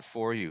a lot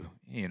for you,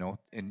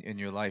 in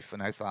your life.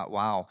 And I thought,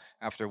 wow,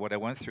 after what I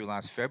went through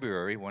last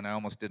February when I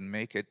almost didn't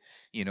make it,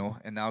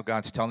 and now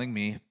God's telling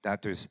me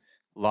that there's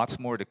lots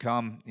more to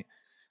come.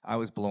 I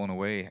was blown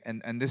away.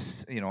 And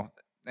this, and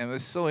it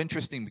was so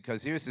interesting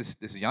because here's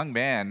this young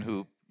man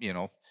who,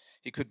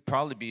 he could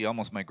probably be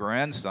almost my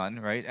grandson,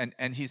 right?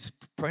 And he's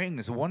praying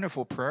this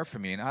wonderful prayer for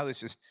me. And I was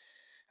just,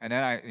 and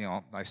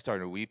then I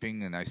started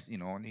weeping, and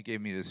and he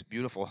gave me this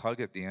beautiful hug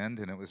at the end.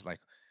 And it was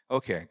like,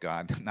 okay,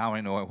 God, now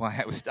I know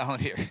why I was down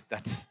here.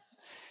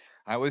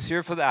 I was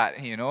here for that,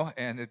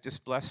 and it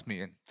just blessed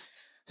me. And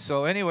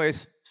so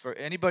anyways, for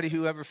anybody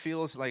who ever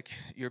feels like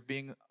you're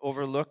being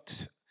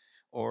overlooked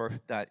or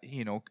that,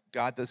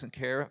 God doesn't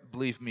care,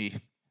 believe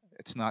me,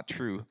 it's not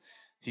true.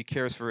 He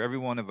cares for every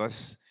one of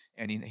us,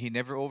 and he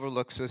never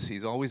overlooks us.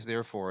 He's always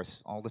there for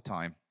us all the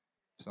time.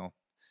 So,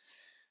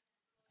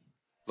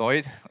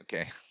 Lloyd?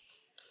 Okay.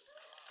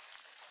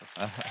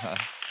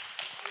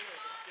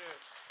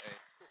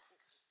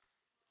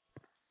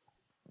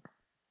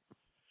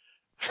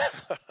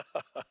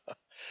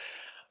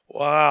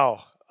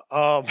 Wow.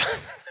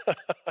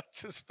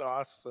 Just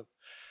awesome.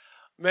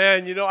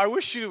 Man,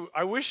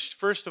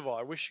 first of all,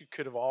 I wish you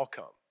could have all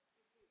come.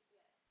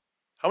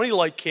 How many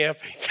like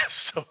camping? Just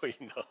so we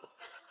know.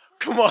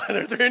 Come on,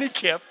 are there any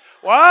camp?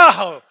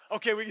 Wow.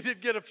 Okay, we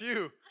did get a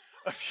few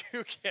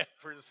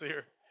campers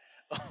here.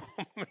 Oh,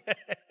 man.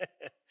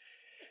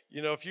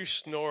 If you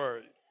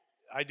snore,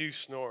 I do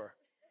snore.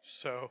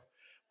 So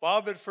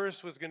Bob at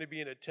first was going to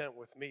be in a tent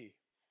with me.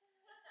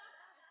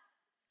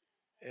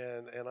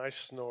 And I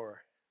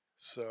snore.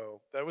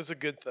 So that was a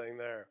good thing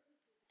there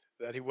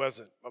that he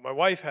wasn't. But my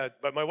wife had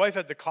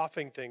the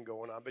coughing thing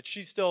going on, but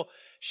she still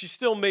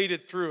made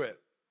it through it.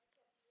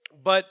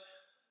 But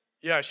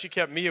yeah, she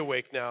kept me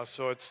awake now,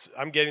 so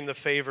I'm getting the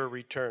favor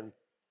return.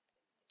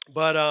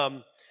 But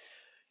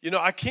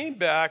I came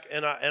back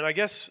and I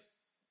guess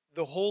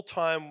the whole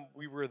time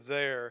we were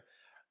there,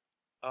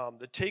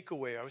 the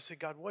takeaway, I would say,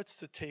 God, what's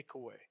the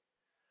takeaway?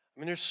 I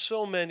mean, there's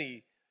so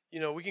many.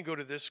 We can go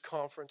to this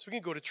conference. We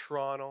can go to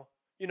Toronto.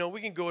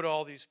 We can go to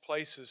all these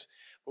places.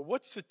 But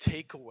what's the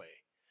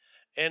takeaway?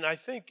 And I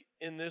think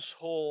in this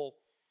whole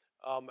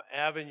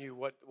avenue,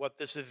 what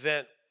this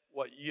event,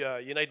 what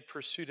United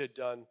Pursuit had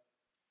done,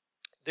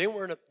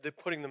 they're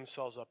putting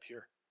themselves up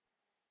here.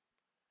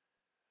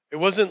 It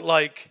wasn't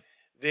like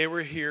they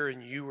were here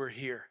and you were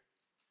here.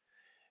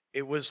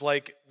 It was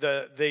like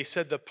they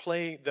said the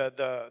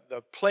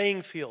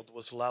playing field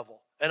was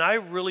level. And I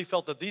really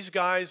felt that these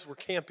guys were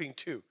camping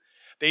too.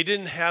 They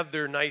didn't have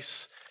their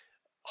nice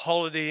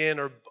Holiday Inn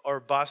or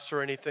bus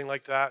or anything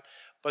like that,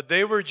 but they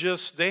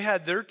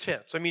had their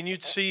tents. I mean,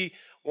 you'd see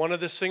one of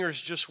the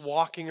singers just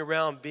walking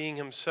around being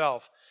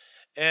himself.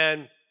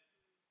 And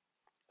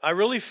I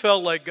really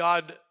felt like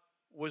God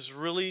was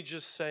really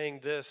just saying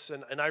this,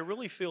 and I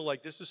really feel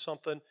like this is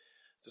something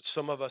that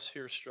some of us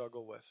here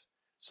struggle with,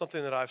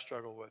 something that I've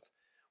struggled with.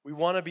 We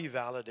want to be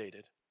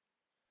validated.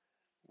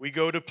 We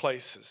go to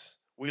places.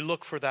 We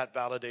look for that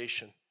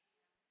validation.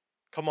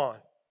 Come on.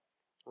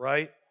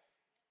 Right?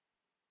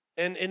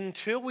 And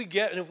until we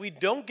get, and if we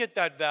don't get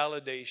that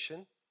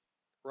validation,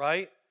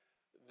 right,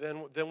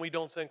 then we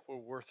don't think we're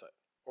worth it.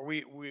 Or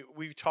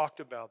we talked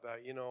about that,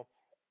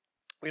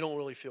 we don't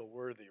really feel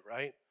worthy,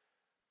 right?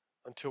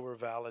 Until we're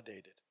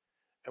validated.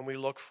 And we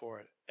look for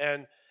it.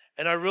 And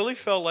I really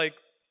felt like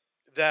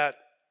that,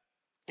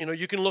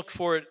 you can look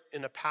for it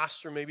in a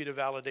pastor maybe to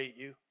validate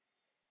you,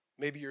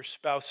 maybe your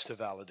spouse to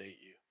validate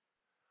you.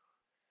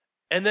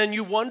 And then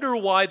you wonder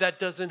why that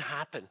doesn't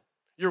happen.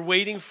 You're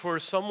waiting for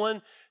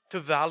someone to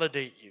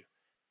validate you.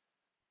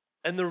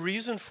 And the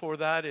reason for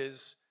that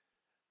is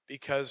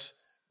because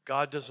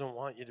God doesn't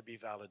want you to be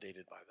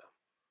validated by them.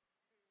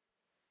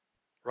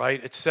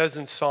 Right? It says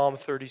in Psalm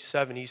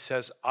 37, he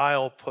says,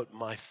 I'll put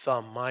my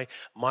thumb,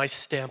 my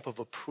stamp of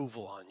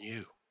approval on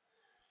you.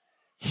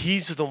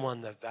 He's the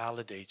one that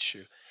validates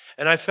you.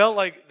 And I felt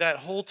like that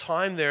whole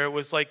time there, it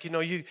was like,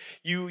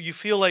 you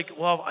feel like,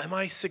 well, am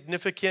I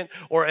significant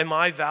or am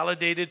I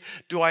validated?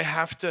 Do I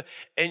have to?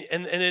 And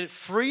it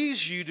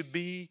frees you to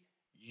be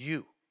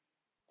you.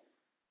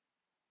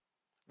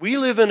 We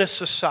live in a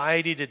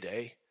society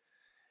today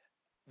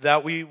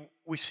that we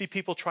see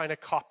people trying to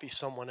copy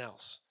someone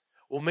else.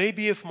 Well,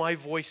 maybe if my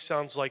voice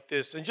sounds like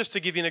this, and just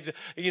to give you an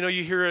example,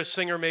 you hear a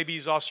singer, maybe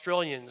he's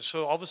Australian,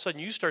 so all of a sudden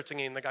you start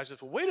singing, and the guy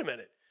says, well, wait a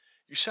minute,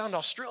 you sound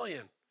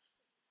Australian.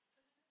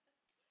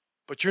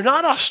 But you're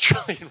not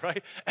Australian,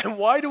 right? And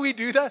why do we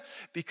do that?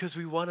 Because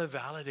we want to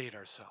validate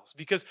ourselves.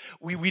 Because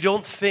we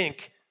don't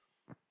think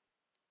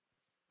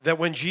that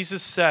when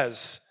Jesus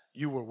says,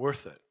 you were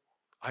worth it,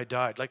 I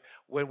died. Like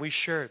when we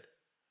shared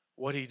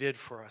what he did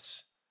for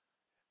us.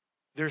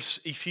 There's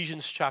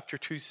Ephesians chapter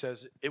 2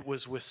 says, it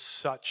was with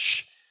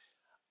such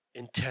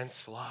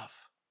intense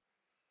love.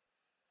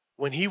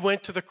 When he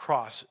went to the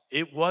cross,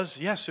 it was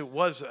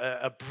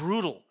a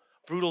brutal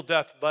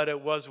death, but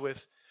it was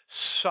with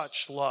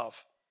such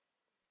love.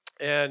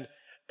 And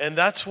And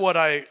that's what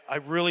I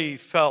really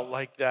felt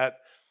like that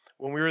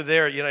when we were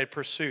there at United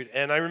Pursuit.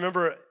 And I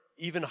remember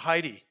even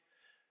Heidi,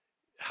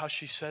 how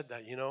she said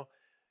that,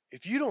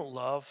 if you don't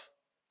love,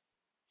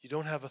 you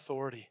don't have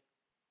authority.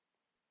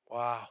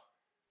 Wow.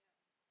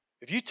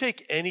 If you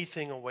take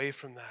anything away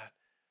from that,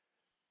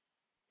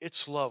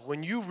 it's love.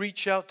 When you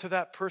reach out to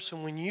that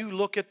person, when you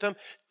look at them,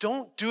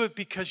 don't do it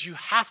because you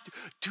have to.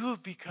 Do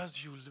it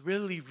because you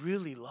really,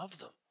 really love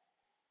them.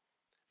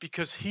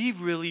 Because he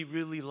really,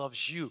 really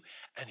loves you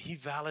and he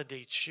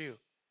validates you,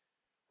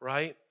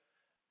 right?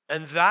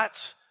 And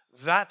that's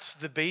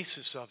the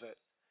basis of it,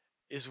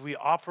 is we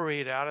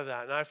operate out of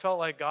that. And I felt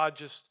like God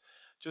just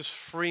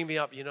freed me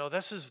up.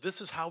 This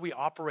is how we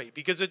operate,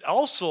 because it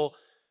also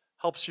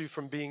helps you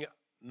from being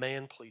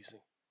man-pleasing,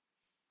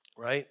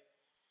 right?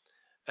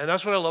 And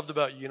that's what I loved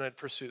about United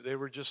Pursuit. They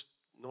were just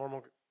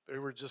normal. They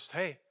were just,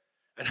 hey.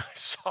 And I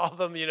saw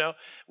them,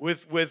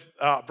 with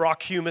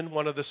Brock Human,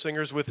 one of the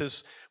singers, with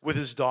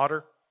his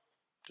daughter,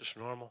 just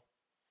normal.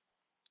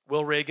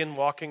 Will Reagan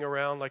walking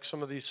around like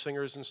some of these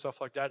singers and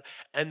stuff like that.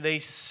 And they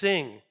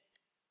sing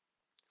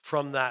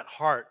from that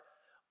heart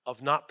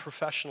of not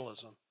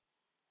professionalism.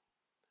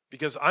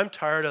 Because I'm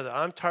tired of that.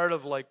 I'm tired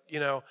of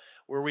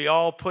where we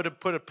all put a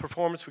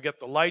performance, we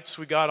got the lights,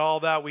 we got all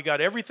that, we got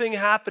everything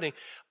happening.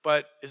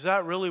 But is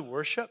that really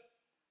worship?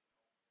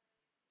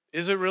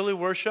 Is it really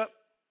worship?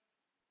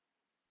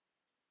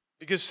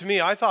 Because to me,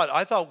 I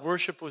thought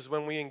worship was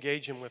when we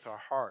engage him with our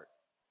heart.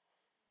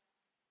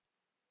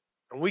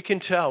 And we can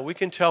tell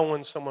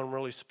when someone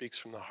really speaks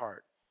from the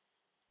heart.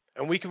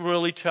 And we can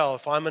really tell,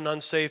 if I'm an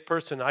unsaved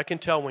person, I can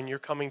tell when you're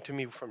coming to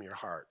me from your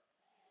heart.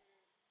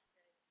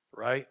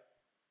 Right?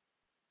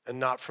 And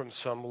not from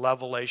some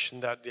revelation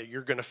that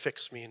you're going to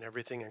fix me and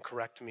everything and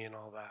correct me and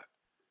all that.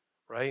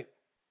 Right?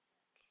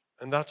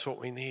 And that's what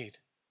we need.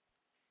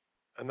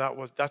 And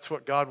that's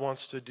what God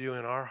wants to do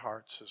in our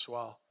hearts as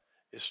well,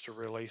 is to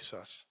release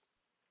us.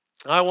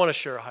 I want to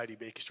share a Heidi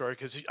Baker story,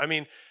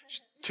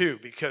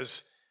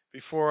 because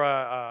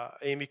before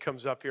Amy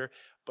comes up here.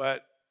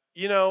 But,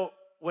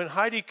 when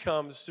Heidi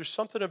comes, there's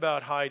something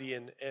about Heidi,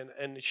 and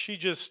she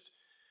just,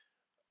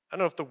 I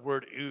don't know if the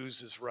word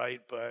ooze is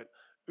right, but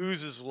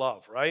oozes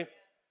love, right?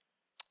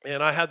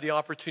 And I had the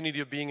opportunity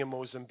of being in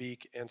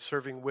Mozambique and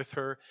serving with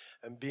her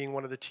and being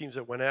one of the teams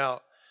that went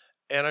out.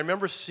 And I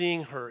remember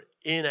seeing her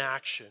in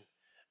action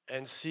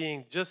and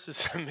seeing just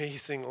this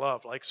amazing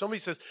love. Like somebody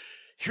says,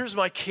 here's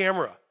my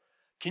camera.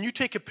 Can you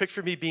take a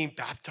picture of me being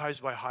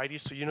baptized by Heidi?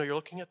 So, you're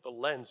looking at the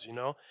lens,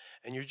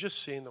 and you're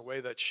just seeing the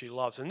way that she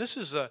loves. And this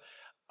is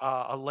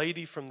a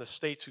lady from the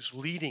States who's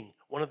leading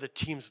one of the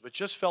teams, but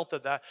just felt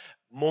at that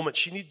moment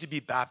she needed to be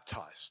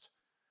baptized.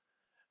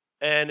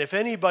 And if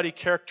anybody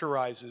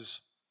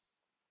characterizes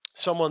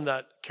someone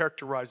that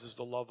characterizes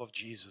the love of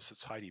Jesus,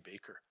 it's Heidi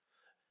Baker.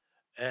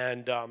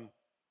 And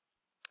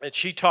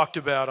she talked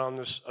about on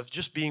this of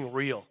just being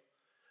real,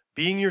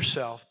 being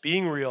yourself,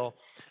 being real.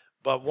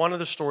 But one of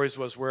the stories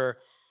was where,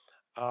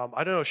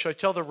 I don't know, should I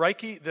tell the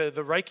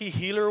Reiki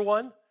healer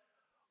one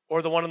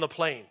or the one on the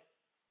plane?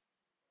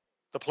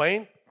 The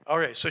plane?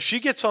 Okay, so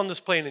she gets on this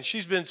plane and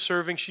she's been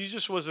serving. She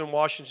just was in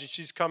Washington.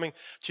 She's coming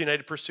to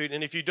United Pursuit.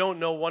 And if you don't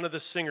know, one of the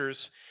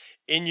singers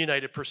in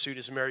United Pursuit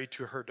is married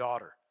to her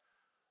daughter.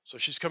 So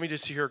she's coming to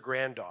see her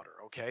granddaughter,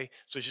 okay?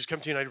 So she's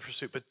coming to United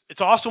Pursuit. But it's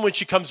awesome when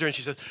she comes there and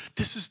she says,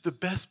 this is the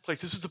best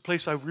place. This is the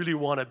place I really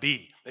want to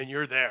be. And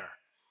you're there,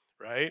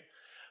 right?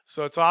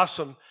 So it's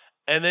awesome.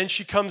 And then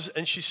she comes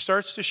and she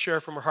starts to share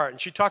from her heart. And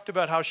she talked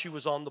about how she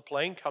was on the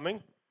plane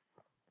coming.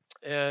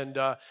 And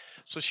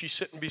so she's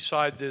sitting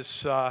beside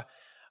this,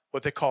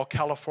 what they call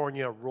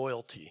California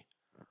royalty,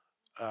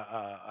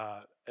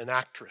 an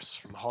actress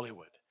from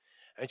Hollywood.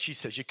 And she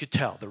says, you could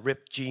tell, the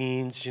ripped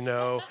jeans,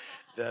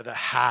 the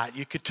hat,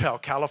 you could tell,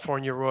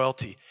 California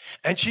royalty.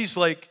 And she's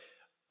like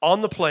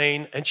on the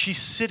plane, and she's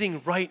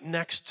sitting right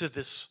next to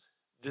this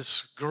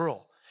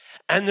girl.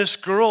 And this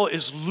girl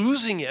is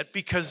losing it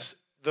because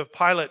the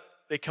pilot,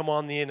 they come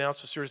on the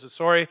announcement series, says,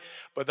 sorry,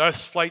 but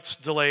this flight's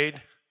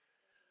delayed.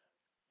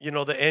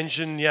 The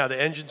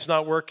engine's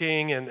not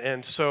working.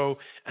 And so,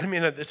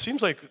 it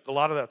seems like a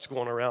lot of that's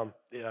going around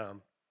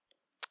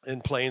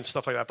in planes,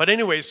 stuff like that. But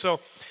anyway,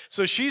 so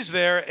she's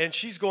there, and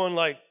she's going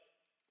like,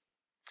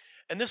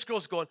 and this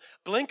girl's going,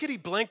 blankety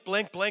blank,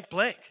 blank, blank,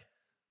 blank.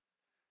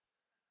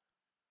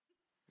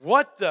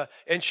 What the?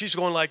 And she's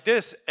going like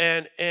this,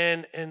 and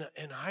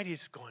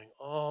Heidi's going,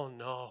 oh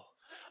no,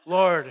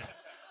 Lord,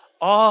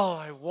 all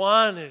I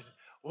wanted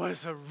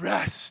was a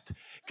rest,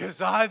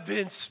 because I've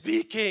been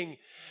speaking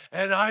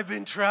and I've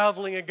been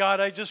traveling, and God,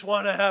 I just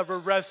want to have a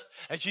rest.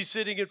 And she's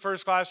sitting in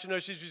first class,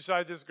 she's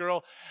beside this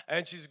girl,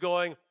 and she's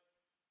going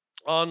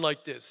on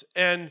like this.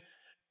 And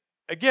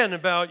again,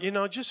 about,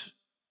 just,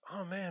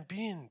 oh man,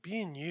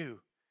 being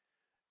you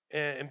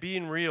and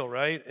being real,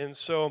 right? And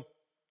so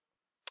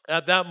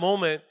at that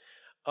moment,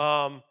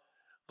 the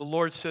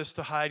Lord says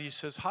to Heidi, he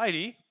says,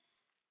 Heidi,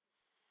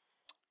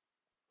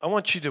 I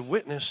want you to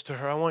witness to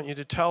her. I want you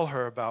to tell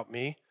her about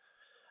me.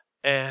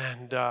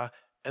 And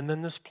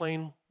then this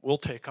plane will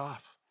take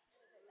off.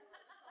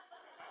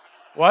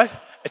 What?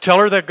 Tell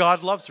her that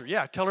God loves her.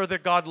 Yeah, tell her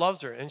that God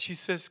loves her. And she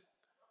says,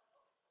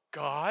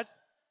 God?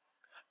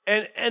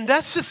 And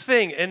that's the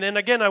thing. And then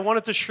again, I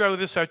wanted to show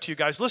this out to you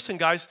guys. Listen,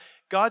 guys,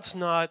 God's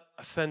not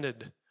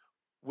offended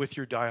with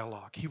your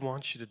dialogue. He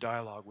wants you to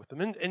dialogue with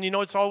him. And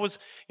it's always,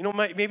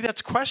 maybe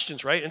that's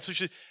questions, right? And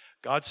so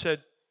God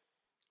said,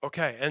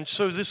 okay. And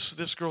so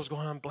this girl's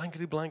going on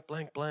blankety blank,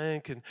 blank,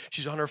 blank, and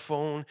she's on her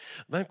phone,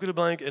 blankety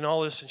blank, and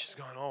all this, and she's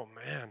going, oh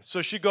man.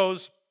 So she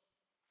goes,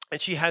 and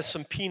she has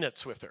some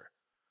peanuts with her.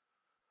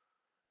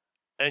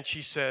 And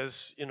she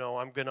says,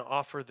 I'm going to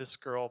offer this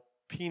girl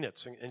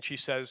peanuts. And she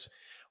says,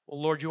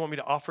 well, Lord, you want me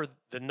to offer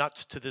the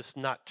nuts to this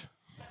nut?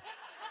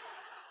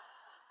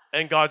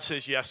 And God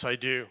says, yes, I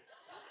do.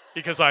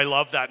 Because I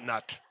love that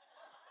nut.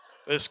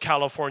 This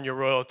California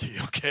royalty,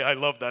 okay? I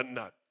love that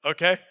nut,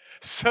 okay?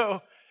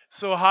 So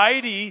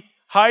Heidi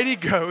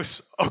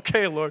goes,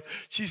 okay, Lord.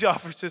 She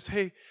offers, says,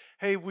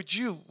 hey, would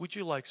you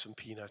like some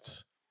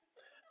peanuts?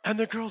 And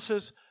the girl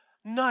says,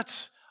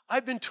 nuts.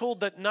 I've been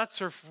told that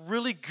nuts are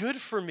really good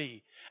for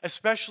me,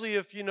 especially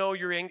if,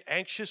 you're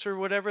anxious or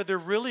whatever. They're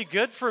really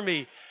good for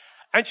me.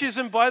 And she says,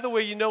 and by the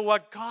way, you know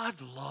what?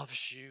 God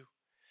loves you.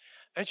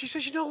 And she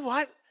says, you know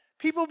what?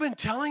 People have been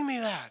telling me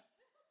that.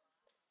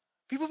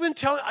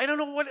 I don't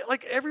know what,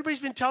 everybody's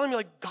been telling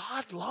me,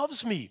 God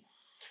loves me.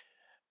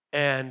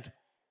 And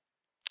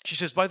she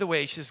says, by the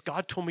way, she says,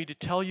 God told me to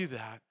tell you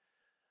that,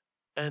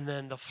 and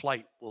then the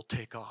flight will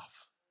take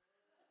off.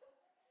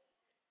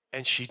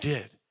 And she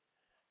did.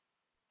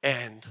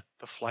 And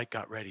the flight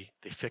got ready.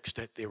 They fixed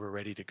it. They were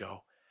ready to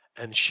go.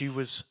 And she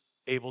was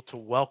able to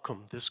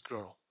welcome this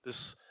girl,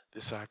 this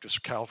actress,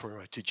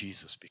 California, to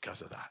Jesus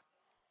because of that.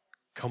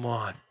 Come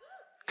on,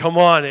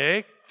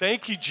 eh?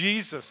 Thank you,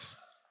 Jesus.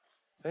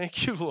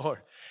 Thank you, Lord.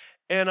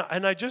 And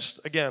I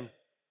just, again,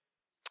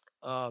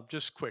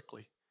 just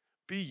quickly,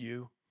 be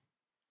you.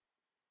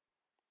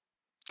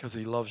 Because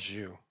he loves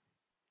you.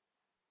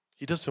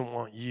 He doesn't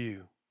want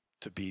you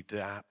to be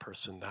that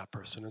person.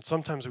 And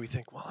sometimes we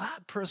think, well,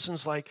 that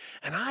person's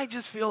and I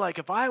just feel like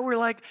if I were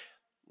no.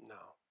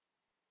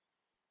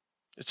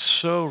 It's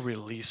so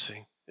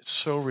releasing. It's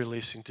so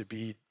releasing to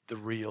be the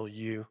real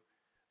you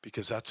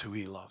because that's who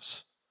he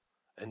loves.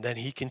 And then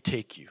he can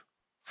take you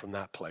from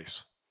that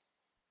place.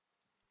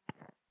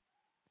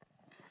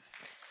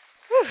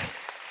 Whew.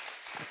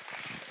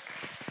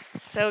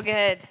 So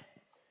good.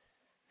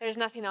 There's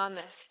nothing on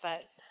this,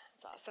 but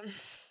it's awesome.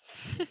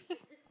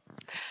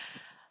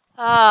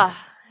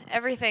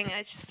 Everything.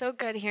 It's just so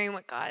good hearing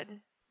what God,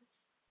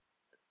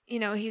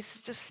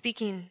 he's just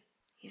speaking.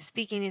 He's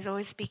speaking. He's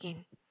always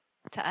speaking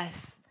to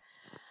us.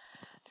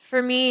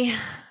 For me,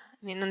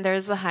 and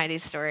there's the Heidi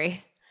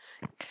story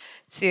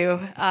too.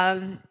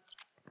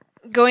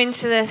 Going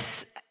to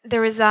this,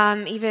 there was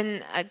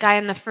even a guy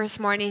in the first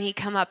morning, he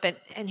come up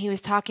and he was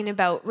talking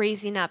about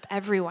raising up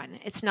everyone.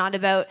 It's not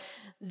about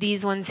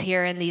these ones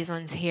here and these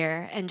ones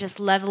here and just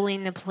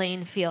leveling the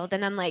playing field.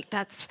 And I'm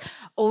that's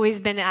always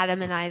been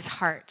Adam and I's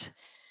heart.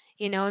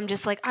 I'm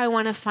just I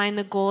want to find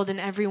the gold in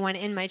everyone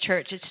in my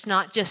church. It's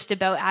not just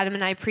about Adam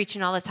and I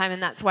preaching all the time,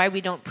 and that's why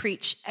we don't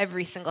preach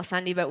every single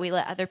Sunday, but we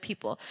let other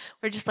people.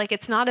 We're just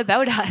it's not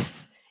about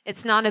us.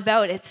 It's not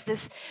about, it's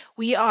this,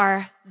 we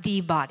are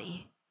the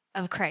body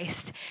of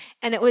Christ.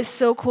 And it was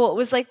so cool. It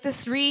was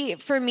this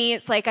for me,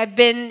 it's I've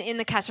been in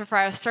the Catch the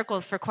Fire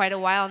circles for quite a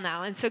while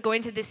now. And so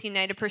going to this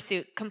United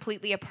Pursuit,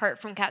 completely apart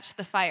from Catch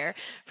the Fire,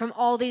 from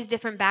all these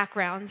different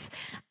backgrounds,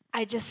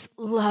 I just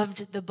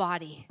loved the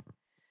body.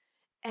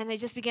 And I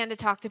just began to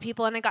talk to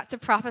people, and I got to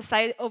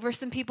prophesy over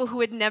some people who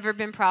had never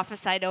been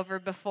prophesied over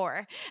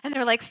before. And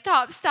they're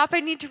stop, I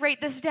need to write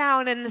this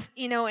down. And this,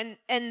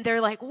 and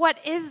they're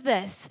what is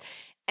this?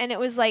 And it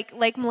was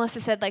like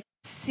Melissa said,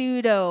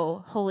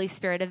 pseudo Holy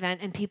Spirit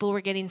event, and people were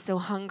getting so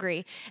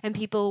hungry, and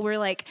people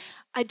were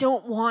I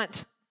don't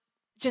want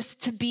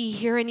just to be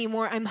here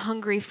anymore. I'm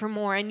hungry for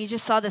more. And you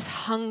just saw this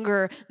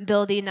hunger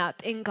building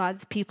up in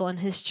God's people in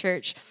his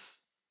church.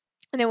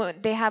 And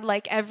they had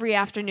every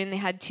afternoon, they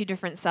had 2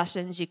 different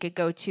sessions you could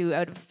go to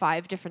out of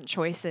 5 different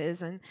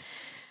choices. And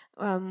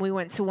we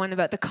went to one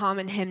about the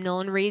common hymnal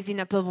and raising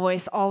up a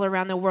voice all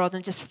around the world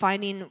and just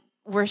finding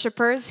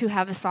worshipers who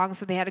have a song.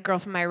 So they had a girl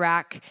from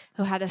Iraq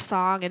who had a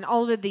song, and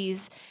all of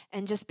these,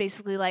 and just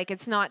basically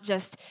it's not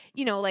just,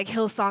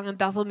 Hillsong and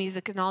Bethel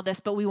music and all this,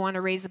 but we want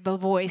to raise up a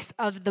voice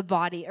of the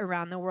body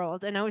around the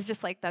world. And I was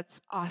just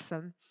that's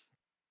awesome.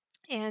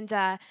 And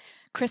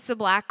Krista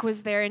Black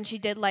was there, and she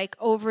did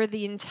over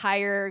the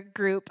entire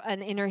group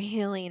an inner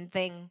healing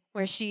thing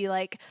where she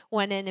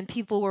went in and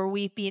people were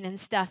weeping and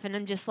stuff. And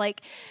I'm just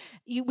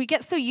we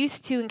get so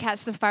used to and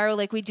Catch the Fire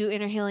we do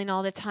inner healing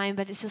all the time,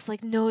 but it's just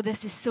no,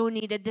 this is so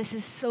needed. This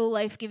is so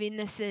life-giving.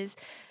 This is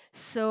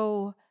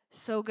so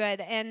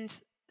good. And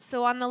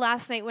so on the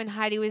last night when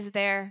Heidi was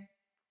there,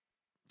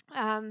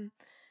 there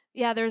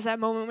was that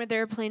moment where they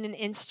were playing an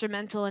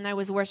instrumental and I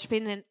was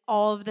worshiping, and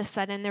all of a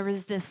sudden there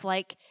was this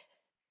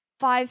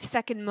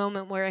 5-second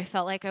moment where I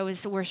felt I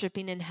was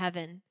worshiping in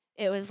heaven.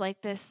 It was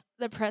this,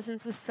 the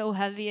presence was so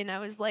heavy, and I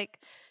was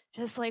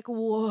just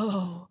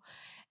whoa.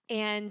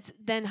 And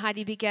then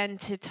Heidi began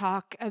to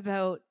talk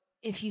about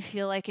if you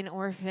feel like an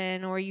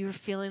orphan or you're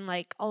feeling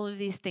like all of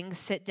these things,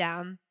 sit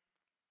down.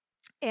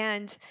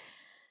 And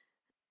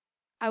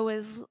I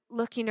was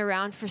looking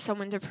around for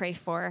someone to pray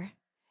for.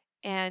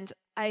 And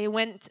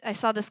I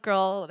saw this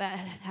girl that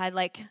had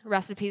like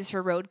recipes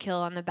for roadkill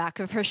on the back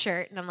of her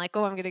shirt. And I'm like,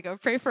 oh, I'm going to go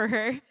pray for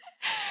her.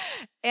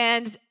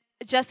 And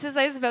just as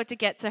I was about to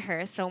get to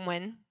her,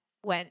 someone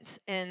went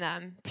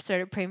and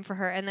started praying for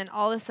her. And then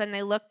all of a sudden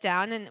I looked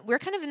down, and we're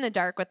kind of in the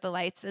dark with the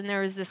lights. And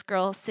there was this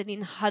girl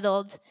sitting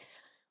huddled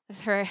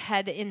with her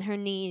head in her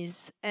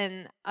knees.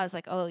 And I was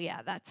like, oh,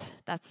 yeah,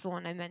 that's the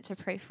one I meant to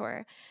pray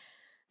for.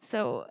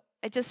 So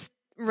I just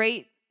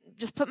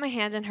put my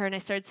hand on her, and I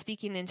started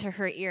speaking into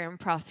her ear and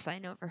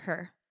prophesying over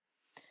her.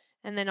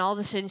 And then all of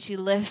a sudden she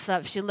lifts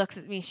up, she looks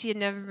at me. She had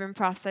never been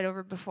prophesied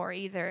over before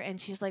either. And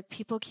she's like,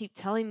 people keep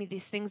telling me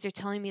these things they're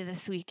telling me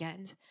this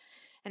weekend.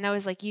 And I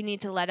was like, you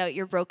need to let out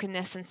your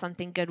brokenness and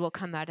something good will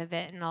come out of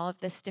it and all of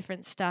this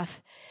different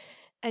stuff.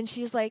 And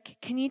she's like,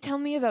 can you tell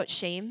me about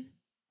shame?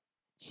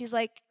 She's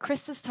like,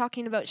 Krista's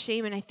talking about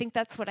shame, and I think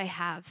that's what I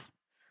have.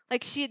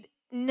 Like, she had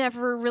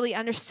never really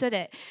understood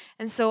it.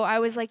 And so I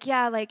was like,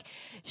 yeah, like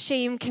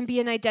shame can be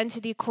an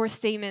identity core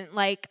statement.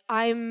 Like,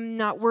 I'm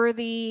not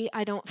worthy,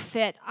 I don't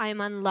fit, I'm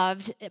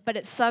unloved. But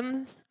it's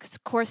some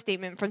core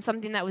statement from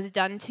something that was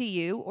done to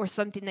you or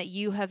something that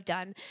you have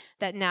done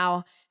that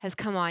now has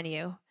come on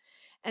you.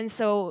 And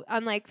so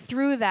I'm like,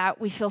 through that,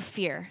 we feel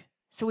fear.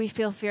 So we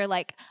feel fear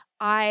like,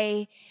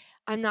 I'm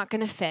not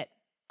going to fit.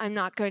 I'm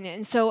not going to.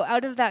 And so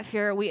out of that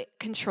fear, we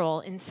control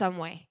in some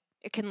way.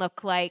 It can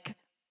look like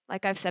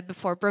I've said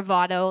before,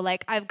 bravado,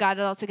 like I've got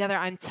it all together,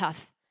 I'm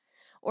tough.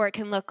 Or it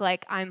can look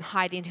like I'm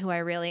hiding who I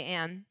really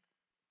am.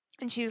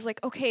 And she was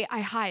like, okay,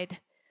 I hide.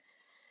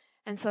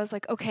 And so I was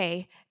like,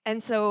 okay.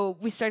 And so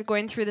we started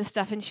going through this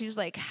stuff, and she was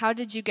like, how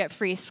did you get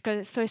free? So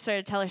I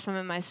started to tell her some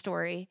of my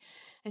story.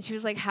 And she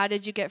was like, how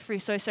did you get free?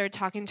 So I started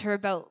talking to her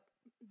about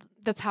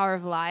the power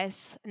of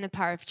lies and the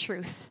power of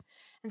truth.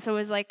 And so it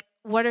was like,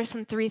 what are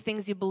some 3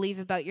 things you believe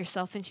about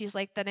yourself? And she's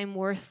like, that I'm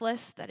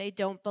worthless, that I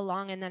don't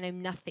belong, and that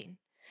I'm nothing.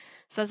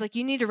 So I was like,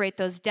 you need to write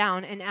those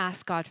down and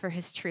ask God for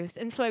his truth.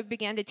 And so I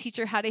began to teach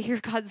her how to hear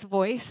God's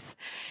voice.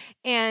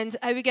 And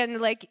I began to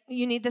like,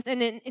 you need this.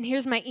 And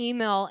here's my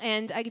email.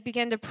 And I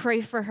began to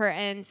pray for her.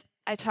 And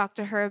I talked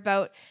to her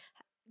about,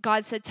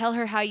 God said, tell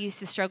her how you used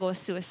to struggle with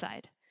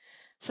suicide.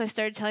 So I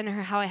started telling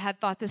her how I had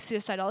thoughts of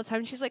suicide all the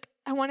time. She's like,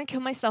 I want to kill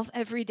myself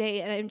every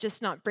day, and I'm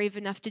just not brave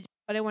enough to do it,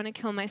 but I want to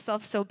kill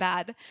myself so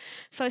bad.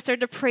 So I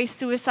started to pray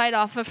suicide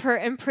off of her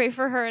and pray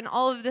for her and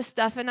all of this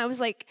stuff. And I was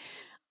like,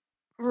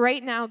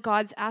 right now,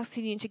 God's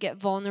asking you to get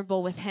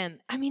vulnerable with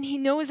him. I mean, he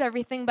knows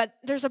everything, but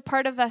there's a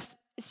part of us,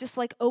 it's just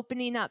like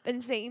opening up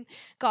and saying,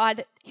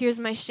 God, here's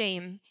my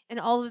shame and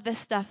all of this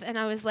stuff. And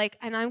I was like,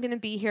 and I'm going to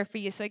be here for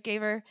you. So I gave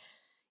her,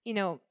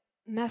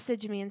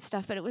 message me and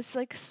stuff, but it was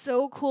like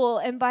so cool.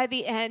 And by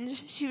the end,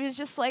 she was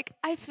just like,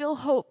 I feel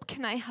hope.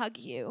 Can I hug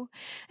you?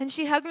 And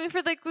she hugged me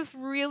for like this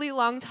really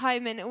long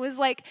time. And it was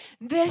like,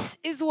 this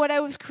is what I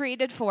was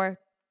created for.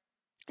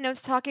 And I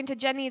was talking to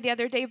Jenny the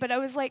other day, but I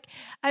was like,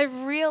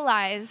 I've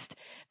realized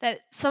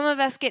that some of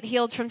us get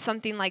healed from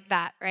something like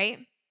that, right?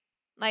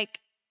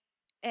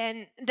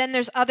 And then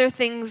there's other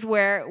things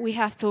where we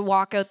have to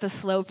walk out the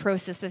slow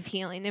process of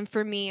healing. And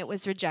for me, it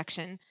was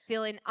rejection,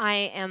 feeling I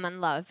am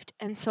unloved.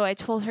 And so I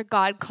told her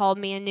God called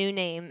me a new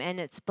name, and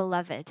it's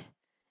beloved.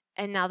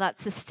 And now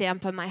that's the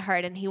stamp on my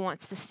heart, and he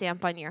wants to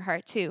stamp on your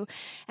heart too.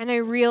 And I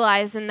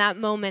realized in that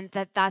moment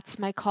that that's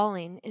my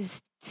calling,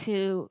 is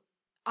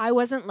I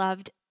wasn't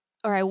loved,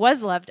 or I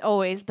was loved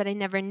always, but I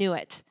never knew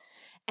it.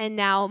 And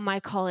now my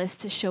call is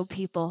to show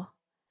people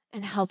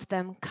and help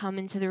them come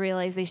into the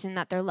realization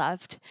that they're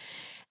loved.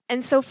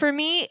 And so for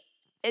me,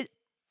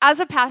 as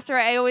a pastor,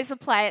 I always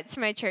apply it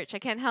to my church. I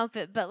can't help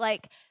it, but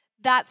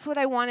that's what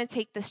I want to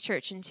take this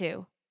church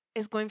into,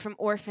 is going from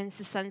orphans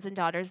to sons and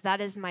daughters.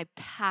 That is my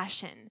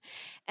passion.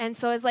 And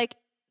so I was like,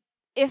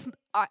 if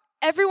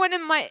everyone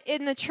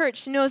in the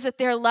church knows that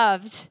they're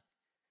loved,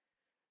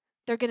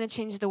 they're going to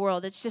change the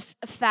world. It's just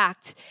a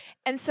fact.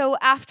 And so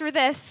after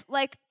this,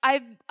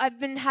 I've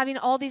been having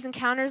all these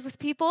encounters with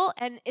people,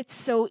 and it's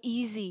so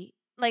easy.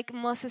 Like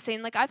Melissa's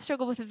saying, I've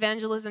struggled with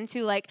evangelism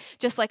too,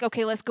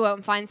 okay, let's go out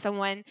and find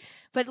someone.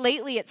 But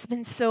lately it's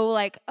been so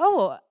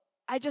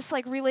I just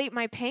relate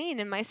my pain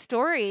and my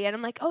story. And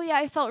I'm like, oh yeah,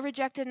 I felt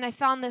rejected, and I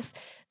found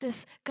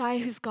this guy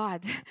who's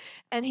God,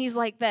 and he's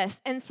like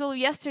this. And so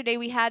yesterday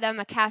we had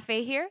a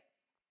cafe here,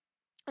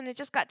 and I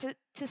just got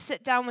to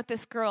sit down with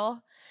this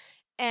girl.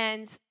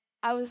 And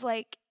I was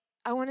like,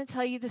 I want to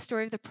tell you the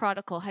story of the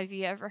prodigal. Have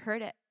you ever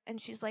heard it?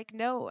 And she's like,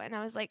 no. And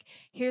I was like,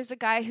 here's a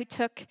guy who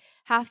took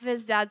half of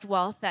his dad's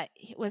wealth that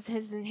was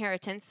his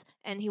inheritance,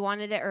 and he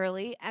wanted it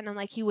early. And I'm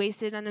like, he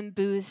wasted on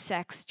booze,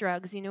 sex,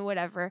 drugs,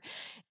 whatever.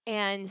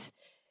 And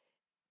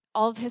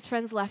all of his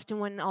friends left him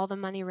when all the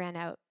money ran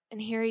out.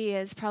 And here he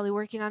is, probably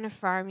working on a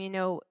farm,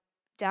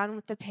 down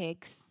with the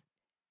pigs.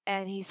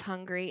 And he's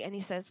hungry. And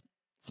he says,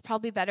 It's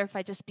probably better if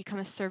I just become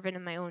a servant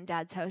in my own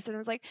dad's house. And I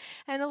was like,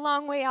 and a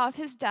long way off,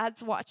 his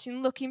dad's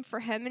watching, looking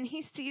for him, and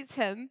he sees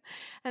him.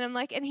 And I'm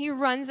like, and he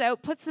runs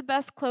out, puts the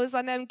best clothes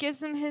on him,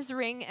 gives him his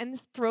ring, and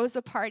throws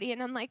a party.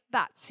 And I'm like,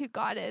 that's who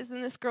God is.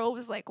 And this girl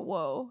was like,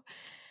 whoa.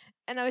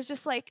 And I was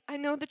just like, I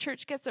know the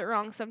church gets it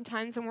wrong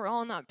sometimes, and we're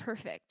all not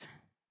perfect.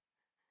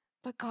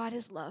 But God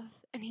is love,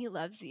 and he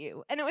loves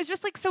you. And it was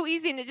just like so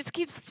easy, and it just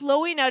keeps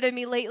flowing out of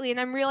me lately. And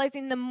I'm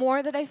realizing the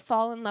more that I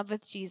fall in love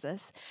with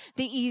Jesus,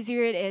 the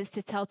easier it is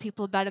to tell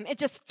people about him. It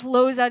just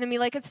flows out of me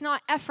like it's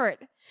not effort.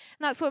 And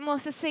that's what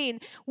Melissa's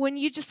saying. When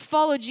you just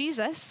follow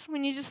Jesus,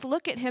 when you just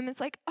look at him, it's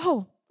like,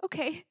 oh,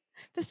 okay.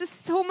 This is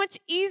so much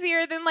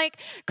easier than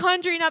like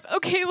conjuring up,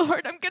 okay,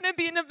 Lord, I'm going to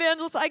be an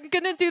evangelist. I'm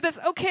going to do this.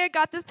 Okay, I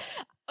got this.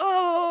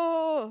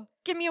 Oh,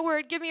 give me a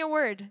word. Give me a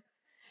word.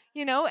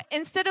 You know,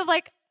 instead of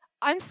like,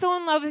 I'm so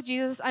in love with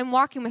Jesus, I'm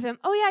walking with him.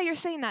 Oh yeah, you're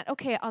saying that.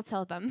 Okay, I'll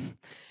tell them.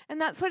 And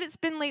that's what it's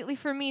been lately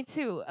for me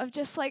too, of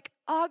just like,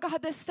 oh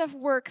God, this stuff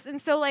works.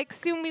 And so like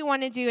soon we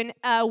want to do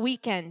a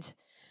weekend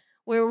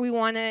where we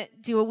want to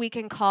do a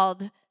weekend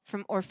called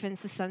From Orphans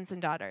to Sons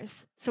and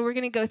Daughters. So we're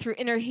going to go through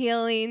inner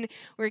healing.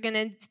 We're going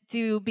to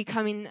do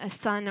becoming a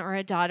son or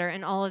a daughter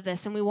and all of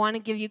this. And we want to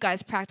give you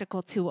guys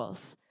practical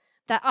tools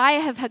that I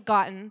have had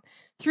gotten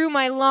through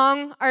my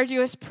long,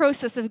 arduous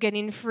process of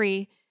getting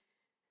free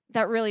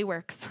that really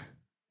works.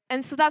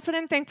 And so that's what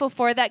I'm thankful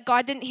for, that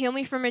God didn't heal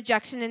me from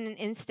rejection in an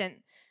instant,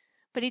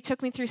 but he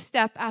took me through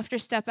step after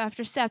step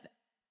after step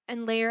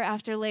and layer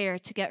after layer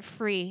to get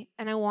free.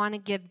 And I want to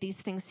give these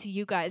things to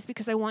you guys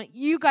because I want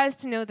you guys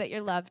to know that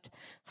you're loved.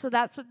 So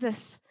that's what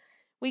this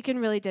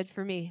weekend really did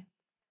for me.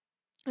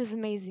 It was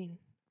amazing.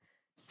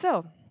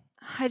 So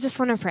I just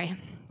want to pray.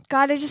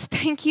 God, I just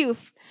thank you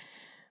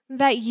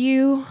that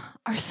you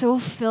are so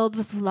filled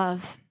with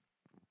love.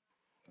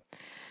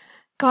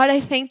 God, I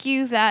thank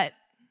you that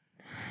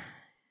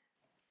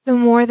the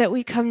more that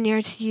we come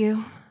near to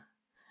you,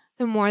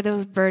 the more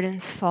those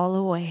burdens fall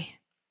away.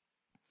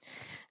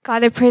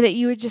 God, I pray that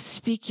you would just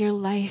speak your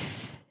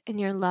life and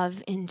your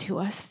love into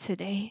us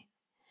today.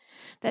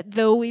 That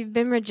though we've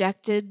been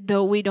rejected,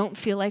 though we don't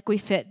feel like we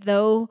fit,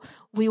 though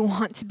we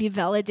want to be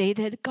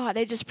validated, God,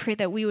 I just pray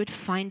that we would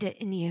find it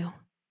in you.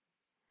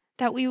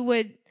 That we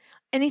would,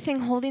 anything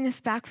holding us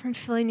back from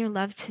feeling your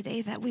love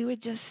today, that we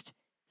would just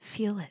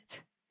feel it.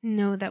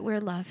 Know that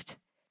we're loved.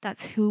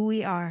 That's who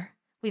we are.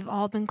 We've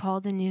all been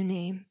called a new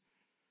name.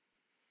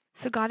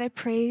 So God, I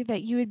pray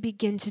that you would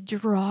begin to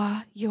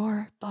draw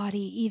your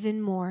body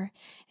even more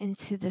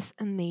into this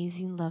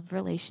amazing love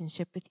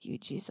relationship with you,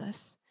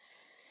 Jesus.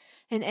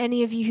 And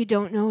any of you who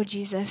don't know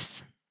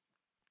Jesus,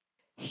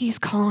 he's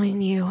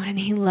calling you and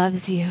he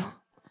loves you.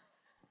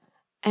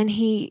 And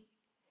he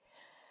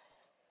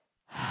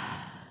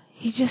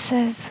just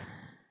says,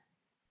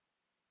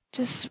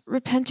 just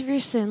repent of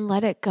your sin,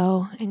 let it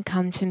go, and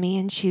come to me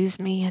and choose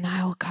me, and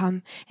I will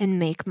come and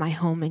make my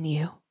home in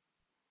you.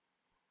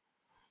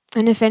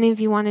 And if any of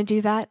you want to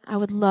do that, I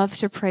would love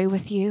to pray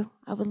with you.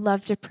 I would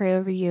love to pray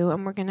over you.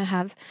 And we're going to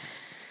have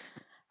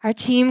our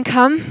team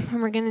come,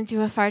 and we're going to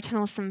do a fire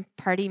tunnel with some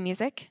party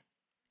music.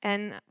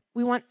 And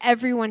we want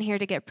everyone here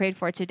to get prayed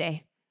for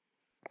today.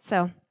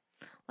 So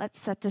let's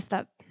set this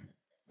up.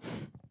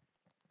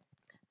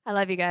 I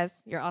love you guys.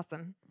 You're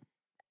awesome.